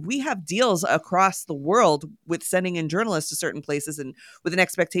 I mean, we have deals across the world with sending in journalists to certain places and with an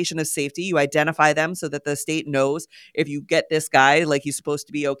expectation of safety. You identify them so that the state knows if you get this guy, like he's supposed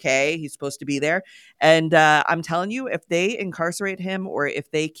to be okay, he's supposed to be there. And I'm telling you, if they incarcerate him or if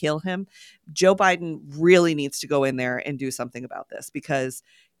they kill him, Joe Biden really needs to go in there and do something about this, because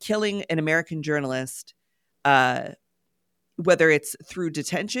killing an American journalist, whether it's through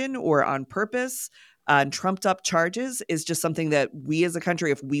detention or on purpose, on trumped up charges, is just something that we as a country,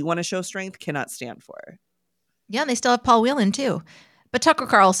 if we want to show strength, cannot stand for. Yeah, and they still have Paul Whelan too. But Tucker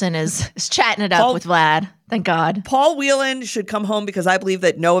Carlson is chatting it up with Vlad. Thank God. Paul Whelan should come home, because I believe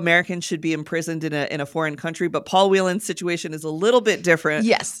that no American should be imprisoned in a foreign country. But Paul Whelan's situation is a little bit different.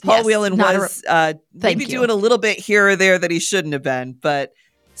 Yes. Paul Whelan was maybe doing a little bit here or there that he shouldn't have been. But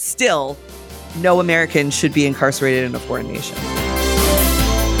still, no American should be incarcerated in a foreign nation.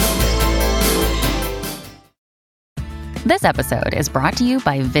 This episode is brought to you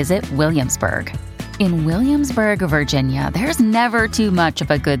by Visit Williamsburg. In Williamsburg, Virginia, there's never too much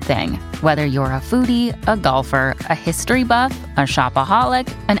of a good thing. Whether you're a foodie, a golfer, a history buff, a shopaholic,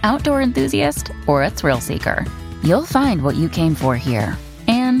 an outdoor enthusiast, or a thrill seeker, you'll find what you came for here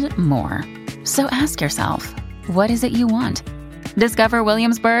and more. So ask yourself, what is it you want? Discover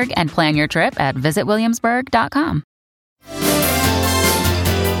Williamsburg and plan your trip at visitwilliamsburg.com.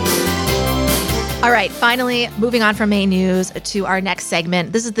 All right, finally, moving on from main news to our next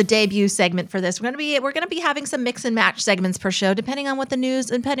segment. This is the debut segment for this. We're going to be having some mix and match segments per show, depending on what the news,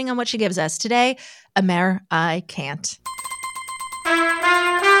 depending on what she gives us. Today, Amer I Can't.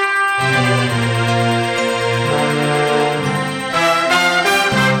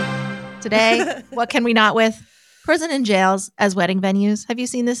 Today, what can we not with? Prison and jails as wedding venues. Have you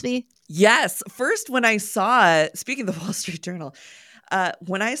seen this, V? Yes. First, when I saw, speaking of the Wall Street Journal,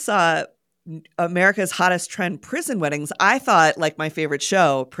 when I saw America's Hottest Trend prison weddings, I thought, like my favorite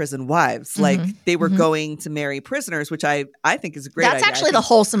show, Prison Wives, like they were going to marry prisoners, which I think is a great idea. That's actually the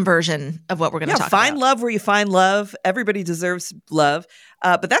wholesome version of what we're going to talk about. Find love where you find love. Everybody deserves love.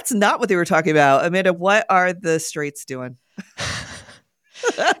 But that's not what they were talking about. Amanda, what are the straights doing?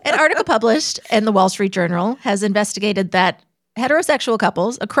 An article published in the Wall Street Journal has investigated that heterosexual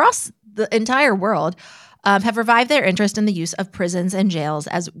couples across the entire world have revived their interest in the use of prisons and jails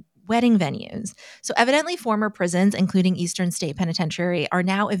as wedding venues. So evidently former prisons, including Eastern State Penitentiary, are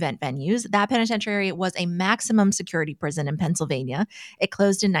now event venues. That penitentiary was a maximum security prison in Pennsylvania. It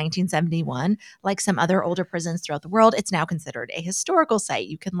closed in 1971. Like some other older prisons throughout the world, it's now considered a historical site.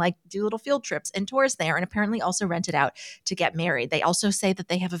 You can do little field trips and tours there, and apparently also rent it out to get married. They also say that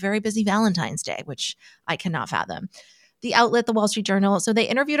they have a very busy Valentine's Day, which I cannot fathom. The outlet, the Wall Street Journal, so they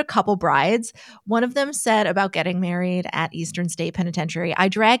interviewed a couple brides. One of them said about getting married at Eastern State Penitentiary, "I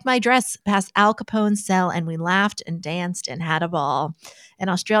dragged my dress past Al Capone's cell and we laughed and danced and had a ball." An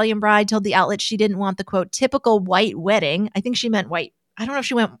Australian bride told the outlet she didn't want the, quote, typical white wedding. I think she meant white. I don't know if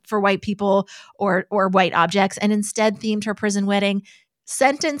she went for white people or white objects, and instead themed her prison wedding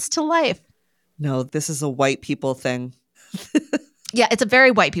 "Sentenced to Life." No, this is a white people thing. Yeah, it's a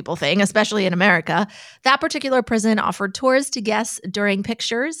very white people thing, especially in America. That particular prison offered tours to guests during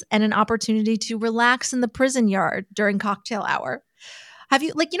pictures and an opportunity to relax in the prison yard during cocktail hour. Have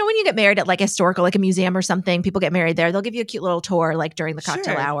you, when you get married at a historical, a museum or something, people get married there, they'll give you a cute little tour during the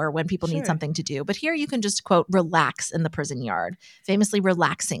cocktail hour when people need something to do. But here you can just, quote, relax in the prison yard, famously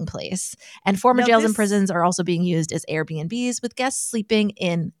relaxing place. And former jails and prisons are also being used as Airbnbs with guests sleeping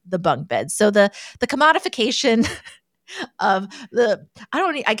in the bunk beds. So the commodification of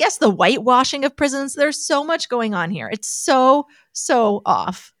I guess the whitewashing of prisons. There's so much going on here. It's so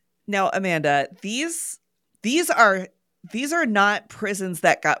off. Now, Amanda, these are not prisons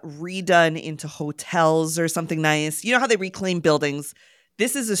that got redone into hotels or something nice. You know how they reclaim buildings?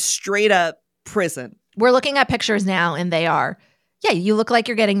 This is a straight up prison. We're looking at pictures now, and they are, yeah, you look like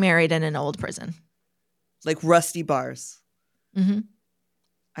you're getting married in an old prison. Like rusty bars. Mm-hmm.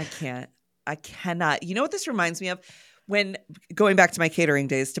 I cannot. You know what this reminds me of? When going back to my catering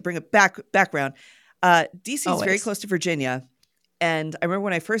days, to bring it background, DC is very close to Virginia. And I remember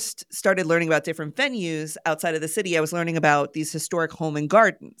when I first started learning about different venues outside of the city, I was learning about these historic home and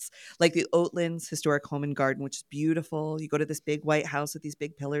gardens, like the Oatlands Historic Home and Garden, which is beautiful. You go to this big white house with these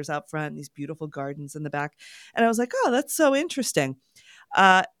big pillars out front and these beautiful gardens in the back. And I was like, oh, that's so interesting.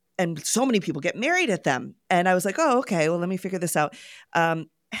 And so many people get married at them. And I was like, oh, okay, well, let me figure this out.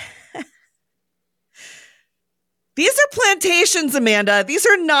 These are plantations, Amanda. These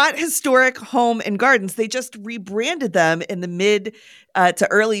are not historic home and gardens. They just rebranded them in the mid to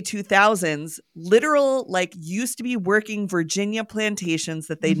early 2000s. Literal, like, used to be working Virginia plantations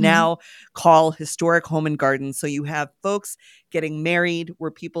that they now call historic home and gardens. So you have folks getting married where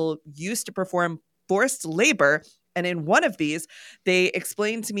people used to perform forced labor. And in one of these, they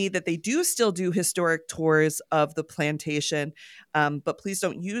explained to me that they do still do historic tours of the plantation, but please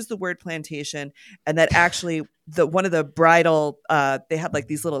don't use the word plantation. And that actually one of the bridal, they had like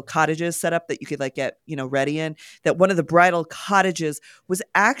these little cottages set up that you could like get, ready in, that one of the bridal cottages was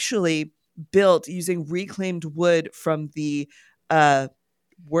actually built using reclaimed wood from the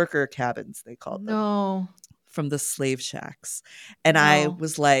worker cabins, they called them. No. From the slave shacks. And I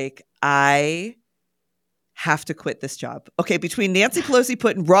was like, I have to quit this job. Okay, between Nancy Pelosi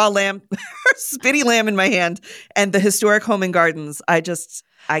putting raw lamb, spitty lamb in my hand, and the historic home and gardens, I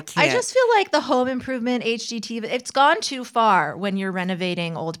can't. I just feel like the home improvement HGTV, it's gone too far when you're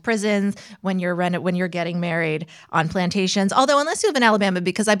renovating old prisons, when you're getting married on plantations. Although unless you live in Alabama,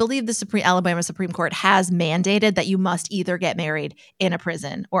 because I believe the Alabama Supreme Court has mandated that you must either get married in a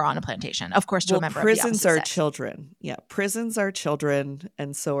prison or on a plantation. Of course, to a member of the opposite prisons are sex. children. Yeah, prisons are children,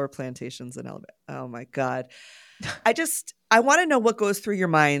 and so are plantations in Alabama. Oh my God. I want to know what goes through your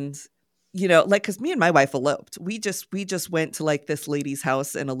mind. Because me and my wife eloped. We just went to like this lady's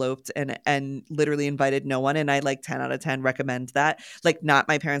house and eloped and literally invited no one. And I 10 out of 10 recommend that. Like, not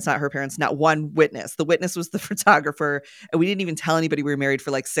my parents, not her parents, not one witness. The witness was the photographer. And we didn't even tell anybody we were married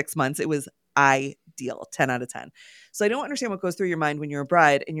for 6 months. It was ideal, 10 out of 10. So I don't understand what goes through your mind when you're a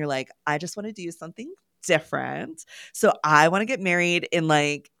bride and you're like, I just want to do something different. So I want to get married in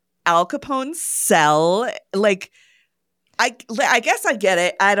Al Capone's cell. I guess I get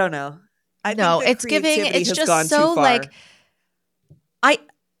it. I don't know. It's just so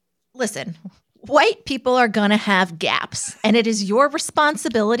listen, white people are going to have gaps, and it is your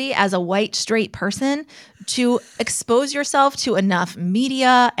responsibility as a white straight person to expose yourself to enough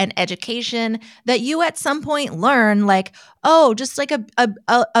media and education that you at some point learn just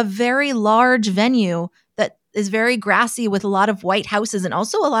a very large venue that is very grassy with a lot of white houses and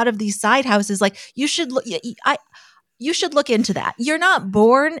also a lot of these side houses. You should look into that. You're not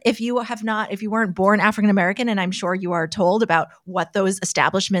born if you weren't born African American, and I'm sure you are told about what those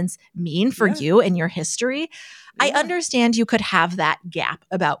establishments mean for you and your history. Yeah. I understand you could have that gap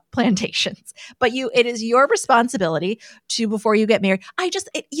about plantations, but it is your responsibility to, before you get married.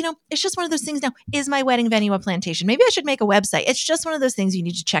 It's just one of those things now. Is my wedding venue a plantation? Maybe I should make a website. It's just one of those things you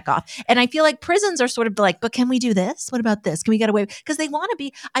need to check off. And I feel like prisons are sort of but can we do this? What about this? Can we get away? Because they want to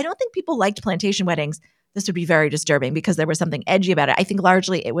be, I don't think people liked plantation weddings. This would be very disturbing because there was something edgy about it. I think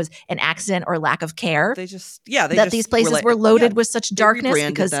largely it was an accident or lack of care. These places were loaded with such darkness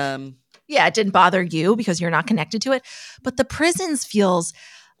because it didn't bother you because you're not connected to it. But the prisons feels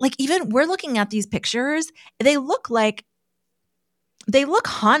like, even we're looking at these pictures, they look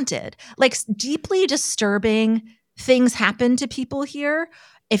haunted, deeply disturbing things happen to people here.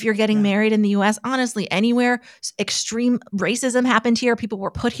 If you're getting married in the US, honestly, anywhere, extreme racism happened here. People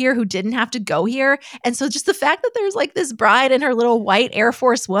were put here who didn't have to go here. And so just the fact that there's this bride in her little white Air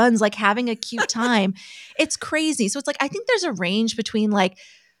Force Ones, having a cute time, it's crazy. So it's I think there's a range between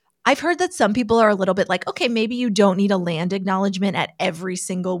I've heard that some people are a little bit okay, maybe you don't need a land acknowledgement at every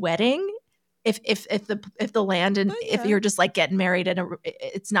single wedding. If the land and if you're just getting married and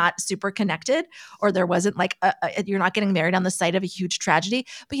it's not super connected, or there wasn't you're not getting married on the site of a huge tragedy.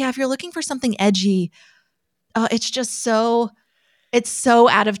 But yeah, if you're looking for something edgy, it's just it's so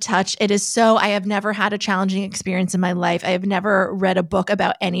out of touch. It is so, I have never had a challenging experience in my life. I have never read a book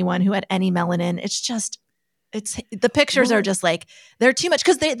about anyone who had any melanin. The pictures are just they're too much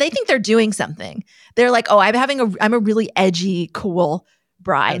because they think they're doing something. They're I'm a really edgy, cool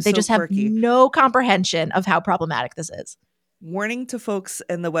bride. They just have no comprehension of how problematic this is. warning to folks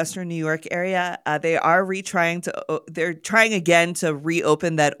in the Western New York area. They are they're trying again to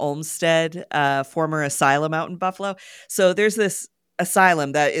reopen that Olmsted former asylum out in Buffalo. So there's this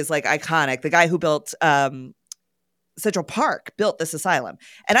asylum that is like iconic. The guy who built Central Park built this asylum.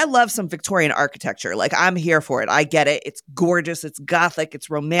 And I love some Victorian architecture. Like, I'm here for it. I get it. It's gorgeous. It's Gothic. It's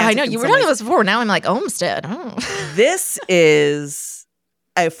romantic. I know. You were talking about this before. Now I'm like, Olmsted. Oh. This is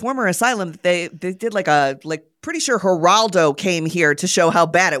a former asylum that they did pretty sure Geraldo came here to show how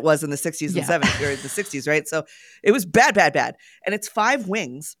bad it was in the 60s and 70s, or the 60s, right? So it was bad. And it's 5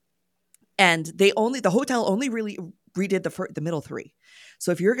 wings. And the hotel only really redid the middle 3.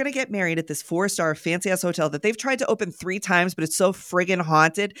 So if you're going to get married at this 4-star fancy-ass hotel that they've tried to open 3 times, but it's so friggin'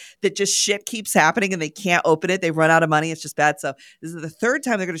 haunted that just shit keeps happening and they can't open it. They run out of money. It's just bad. So this is the 3rd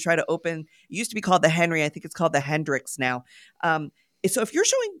time they're going to try to open. It used to be called the Henry. I think it's called the Hendricks now. So if you're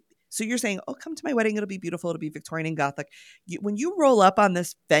you're saying, oh, come to my wedding. It'll be beautiful. It'll be Victorian and Gothic. When you roll up on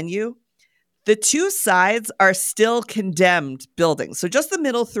this venue, the 2 sides are still condemned buildings. So just the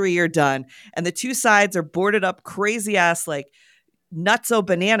middle 3 are done. And the 2 sides are boarded up crazy-ass, like, nutso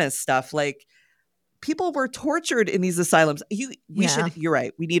bananas stuff. Like, people were tortured in these asylums. You're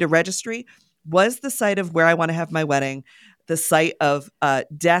right. We need a registry. Was the site of where I want to have my wedding the site of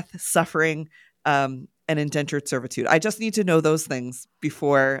death, suffering, and indentured servitude? I just need to know those things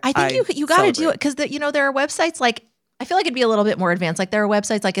before I think you got to do it, because there are websites like, I feel like it'd be a little bit more advanced. Like, there are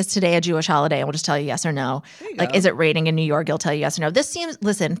websites like, is today a Jewish holiday? And we'll just tell you yes or no. Like, is it raining in New York? It'll tell you yes or no.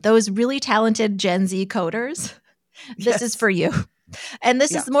 Listen, those really talented Gen Z coders, this is for you. And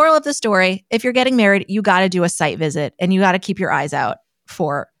this is the moral of the story. If you're getting married, you got to do a site visit, and you got to keep your eyes out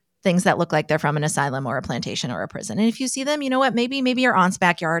for things that look like they're from an asylum or a plantation or a prison. And if you see them, you know what? Maybe your aunt's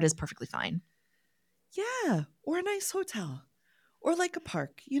backyard is perfectly fine. Yeah. Or a nice hotel. Or like a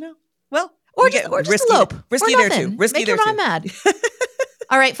park, you know? Well, or just elope. Risky there too. Risky there too. Make your mom mad.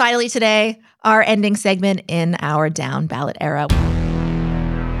 All right. Finally today, our ending segment in our down ballot era.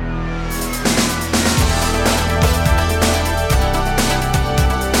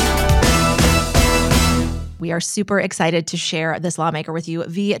 We are super excited to share this lawmaker with you.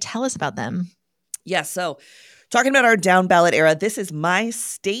 V, tell us about them. Yes. So talking about our down ballot era, this is my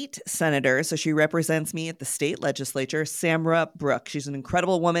state senator. So she represents me at the state legislature, Samara Brook. She's an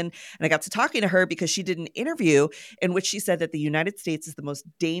incredible woman. And I got to talking to her because she did an interview in which she said that the United States is the most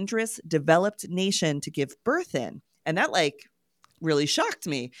dangerous developed nation to give birth in. And that really shocked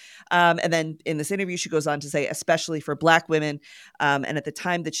me. And then in this interview, she goes on to say, especially for Black women. And at the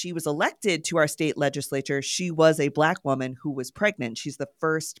time that she was elected to our state legislature, she was a Black woman who was pregnant. She's the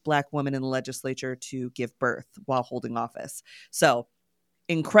first Black woman in the legislature to give birth while holding office. So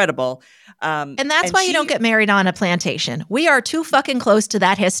incredible. And that's why you don't get married on a plantation. We are too fucking close to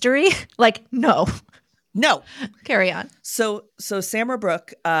that history. Like, no. Carry on. So Samara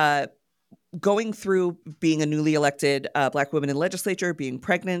Brook, going through being a newly elected Black woman in legislature, being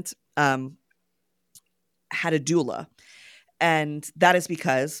pregnant, had a doula. And that is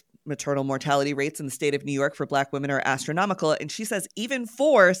because maternal mortality rates in the state of New York for Black women are astronomical. And she says even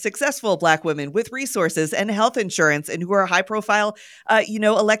for successful Black women with resources and health insurance and who are high profile,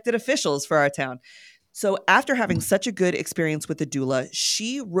 elected officials for our town. So after having such a good experience with the doula,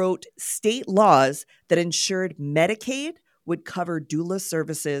 she wrote state laws that ensured Medicaid would cover doula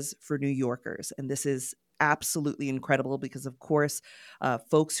services for New Yorkers. And this is absolutely incredible because, of course,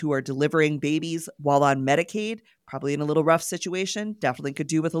 folks who are delivering babies while on Medicaid, probably in a little rough situation, definitely could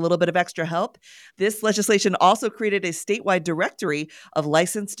do with a little bit of extra help. This legislation also created a statewide directory of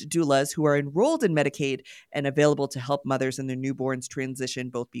licensed doulas who are enrolled in Medicaid and available to help mothers and their newborns transition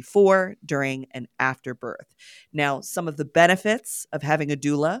both before, during, and after birth. Now, some of the benefits of having a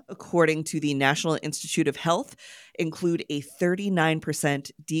doula, according to the National Institute of Health, include a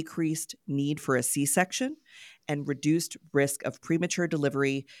 39% decreased need for a C-section and reduced risk of premature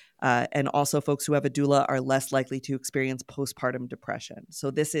delivery. And also folks who have a doula are less likely to experience postpartum depression.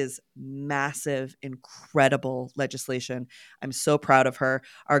 So this is massive, incredible legislation. I'm so proud of her.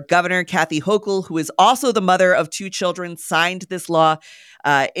 Our governor, Kathy Hochul, who is also the mother of 2 children, signed this law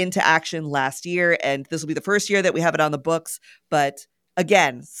into action last year. And this will be the first year that we have it on the books. But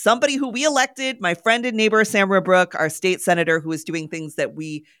again, somebody who we elected, my friend and neighbor, Samara Brook, our state senator, who is doing things that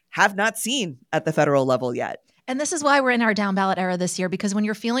we have not seen at the federal level yet. And this is why we're in our down ballot era this year, because when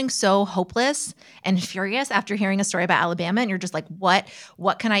you're feeling so hopeless and furious after hearing a story about Alabama and you're just like, what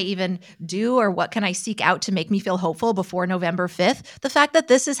can I even do, or what can I seek out to make me feel hopeful before November 5th? The fact that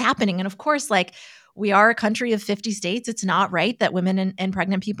this is happening. And of course, we are a country of 50 states. It's not right that women and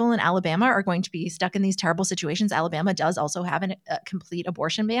pregnant people in Alabama are going to be stuck in these terrible situations. Alabama does also have a complete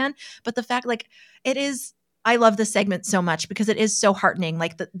abortion ban. But the fact, it is I love this segment so much because it is so heartening.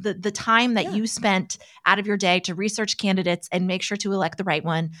 Like the time that you spent out of your day to research candidates and make sure to elect the right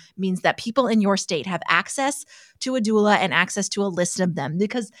one means that people in your state have access to a doula and access to a list of them.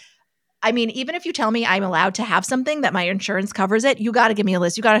 Because I mean, even if you tell me I'm allowed to have something that my insurance covers it, you got to give me a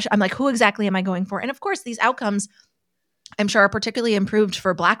list. I'm like, who exactly am I going for? And of course, these outcomes I'm sure are particularly improved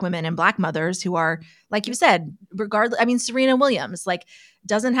for Black women and Black mothers who are, like you said, regardless. I mean, Serena Williams, like,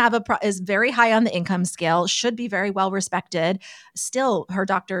 doesn't have is very high on the income scale, should be very well respected. Still, her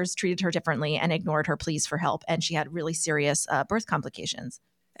doctors treated her differently and ignored her pleas for help. And she had really serious birth complications.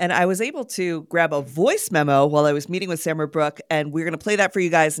 And I was able to grab a voice memo while I was meeting with Samara Brook, and we're going to play that for you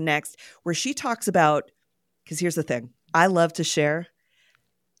guys next, where she talks about, because here's the thing, I love to share.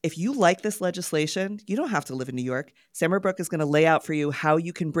 If you like this legislation, you don't have to live in New York. Samara Brook is going to lay out for you how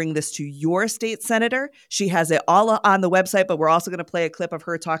you can bring this to your state senator. She has it all on the website, but we're also going to play a clip of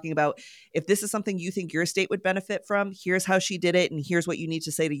her talking about if this is something you think your state would benefit from, here's how she did it, and here's what you need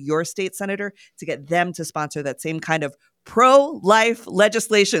to say to your state senator to get them to sponsor that same kind of pro-life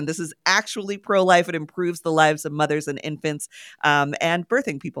legislation. This is actually pro-life. It improves the lives of mothers and infants and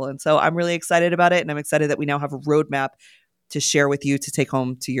birthing people. And so I'm really excited about it, and I'm excited that we now have a roadmap to share with you to take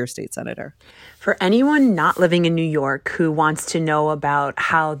home to your state senator. For anyone not living in New York who wants to know about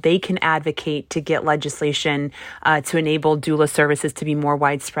how they can advocate to get legislation to enable doula services to be more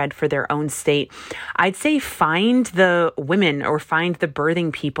widespread for their own state, I'd say find the women or find the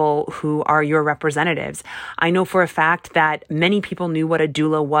birthing people who are your representatives. I know for a fact that many people knew what a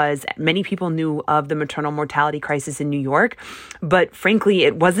doula was. Many people knew of the maternal mortality crisis in New York. But frankly,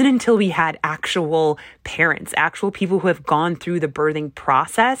 it wasn't until we had actual parents, actual people who have gone through the birthing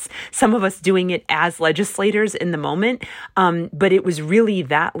process, some of us doing it as legislators in the moment. But it was really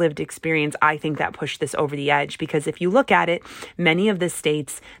that lived experience, I think, that pushed this over the edge. Because if you look at it, many of the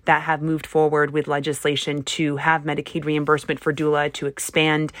states that have moved forward with legislation to have Medicaid reimbursement for doula, to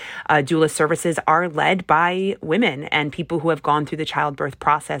expand doula services, are led by women and people who have gone through the childbirth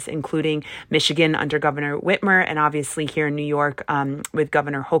process, including Michigan under Governor Whitmer, and obviously here in New York with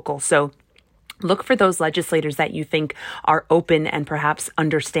Governor Hochul. So look for those legislators that you think are open and perhaps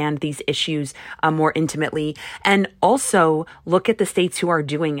understand these issues more intimately. And also look at the states who are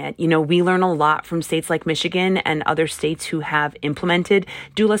doing it. You know, we learn a lot from states like Michigan and other states who have implemented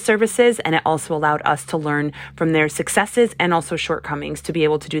doula services. And it also allowed us to learn from their successes and also shortcomings to be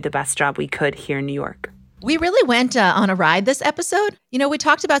able to do the best job we could here in New York. We really went on a ride this episode. You know, we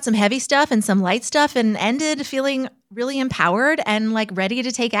talked about some heavy stuff and some light stuff and ended feeling really empowered and like ready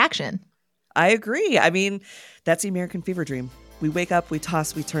to take action. I agree. I mean, that's the American fever dream. We wake up, we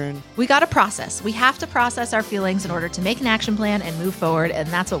toss, we turn. We got to process. We have to process our feelings in order to make an action plan and move forward. And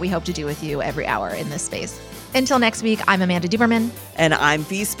that's what we hope to do with you every hour in this space. Until next week, I'm Amanda Duberman. And I'm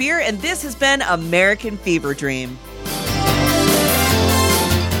V. Spear. And this has been American Fever Dream.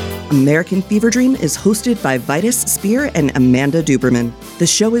 American Fever Dream is hosted by Vitus Spear and Amanda Duberman. The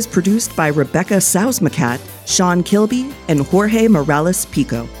show is produced by Rebecca Sausmacat, Sean Kilby, and Jorge Morales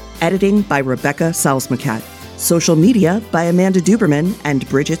Pico. Editing by Rebecca Sausmacat. Social media by Amanda Duberman and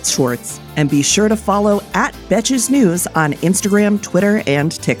Bridget Schwartz. And be sure to follow @Betches News on Instagram, Twitter,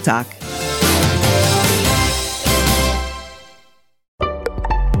 and TikTok.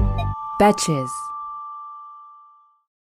 Betches.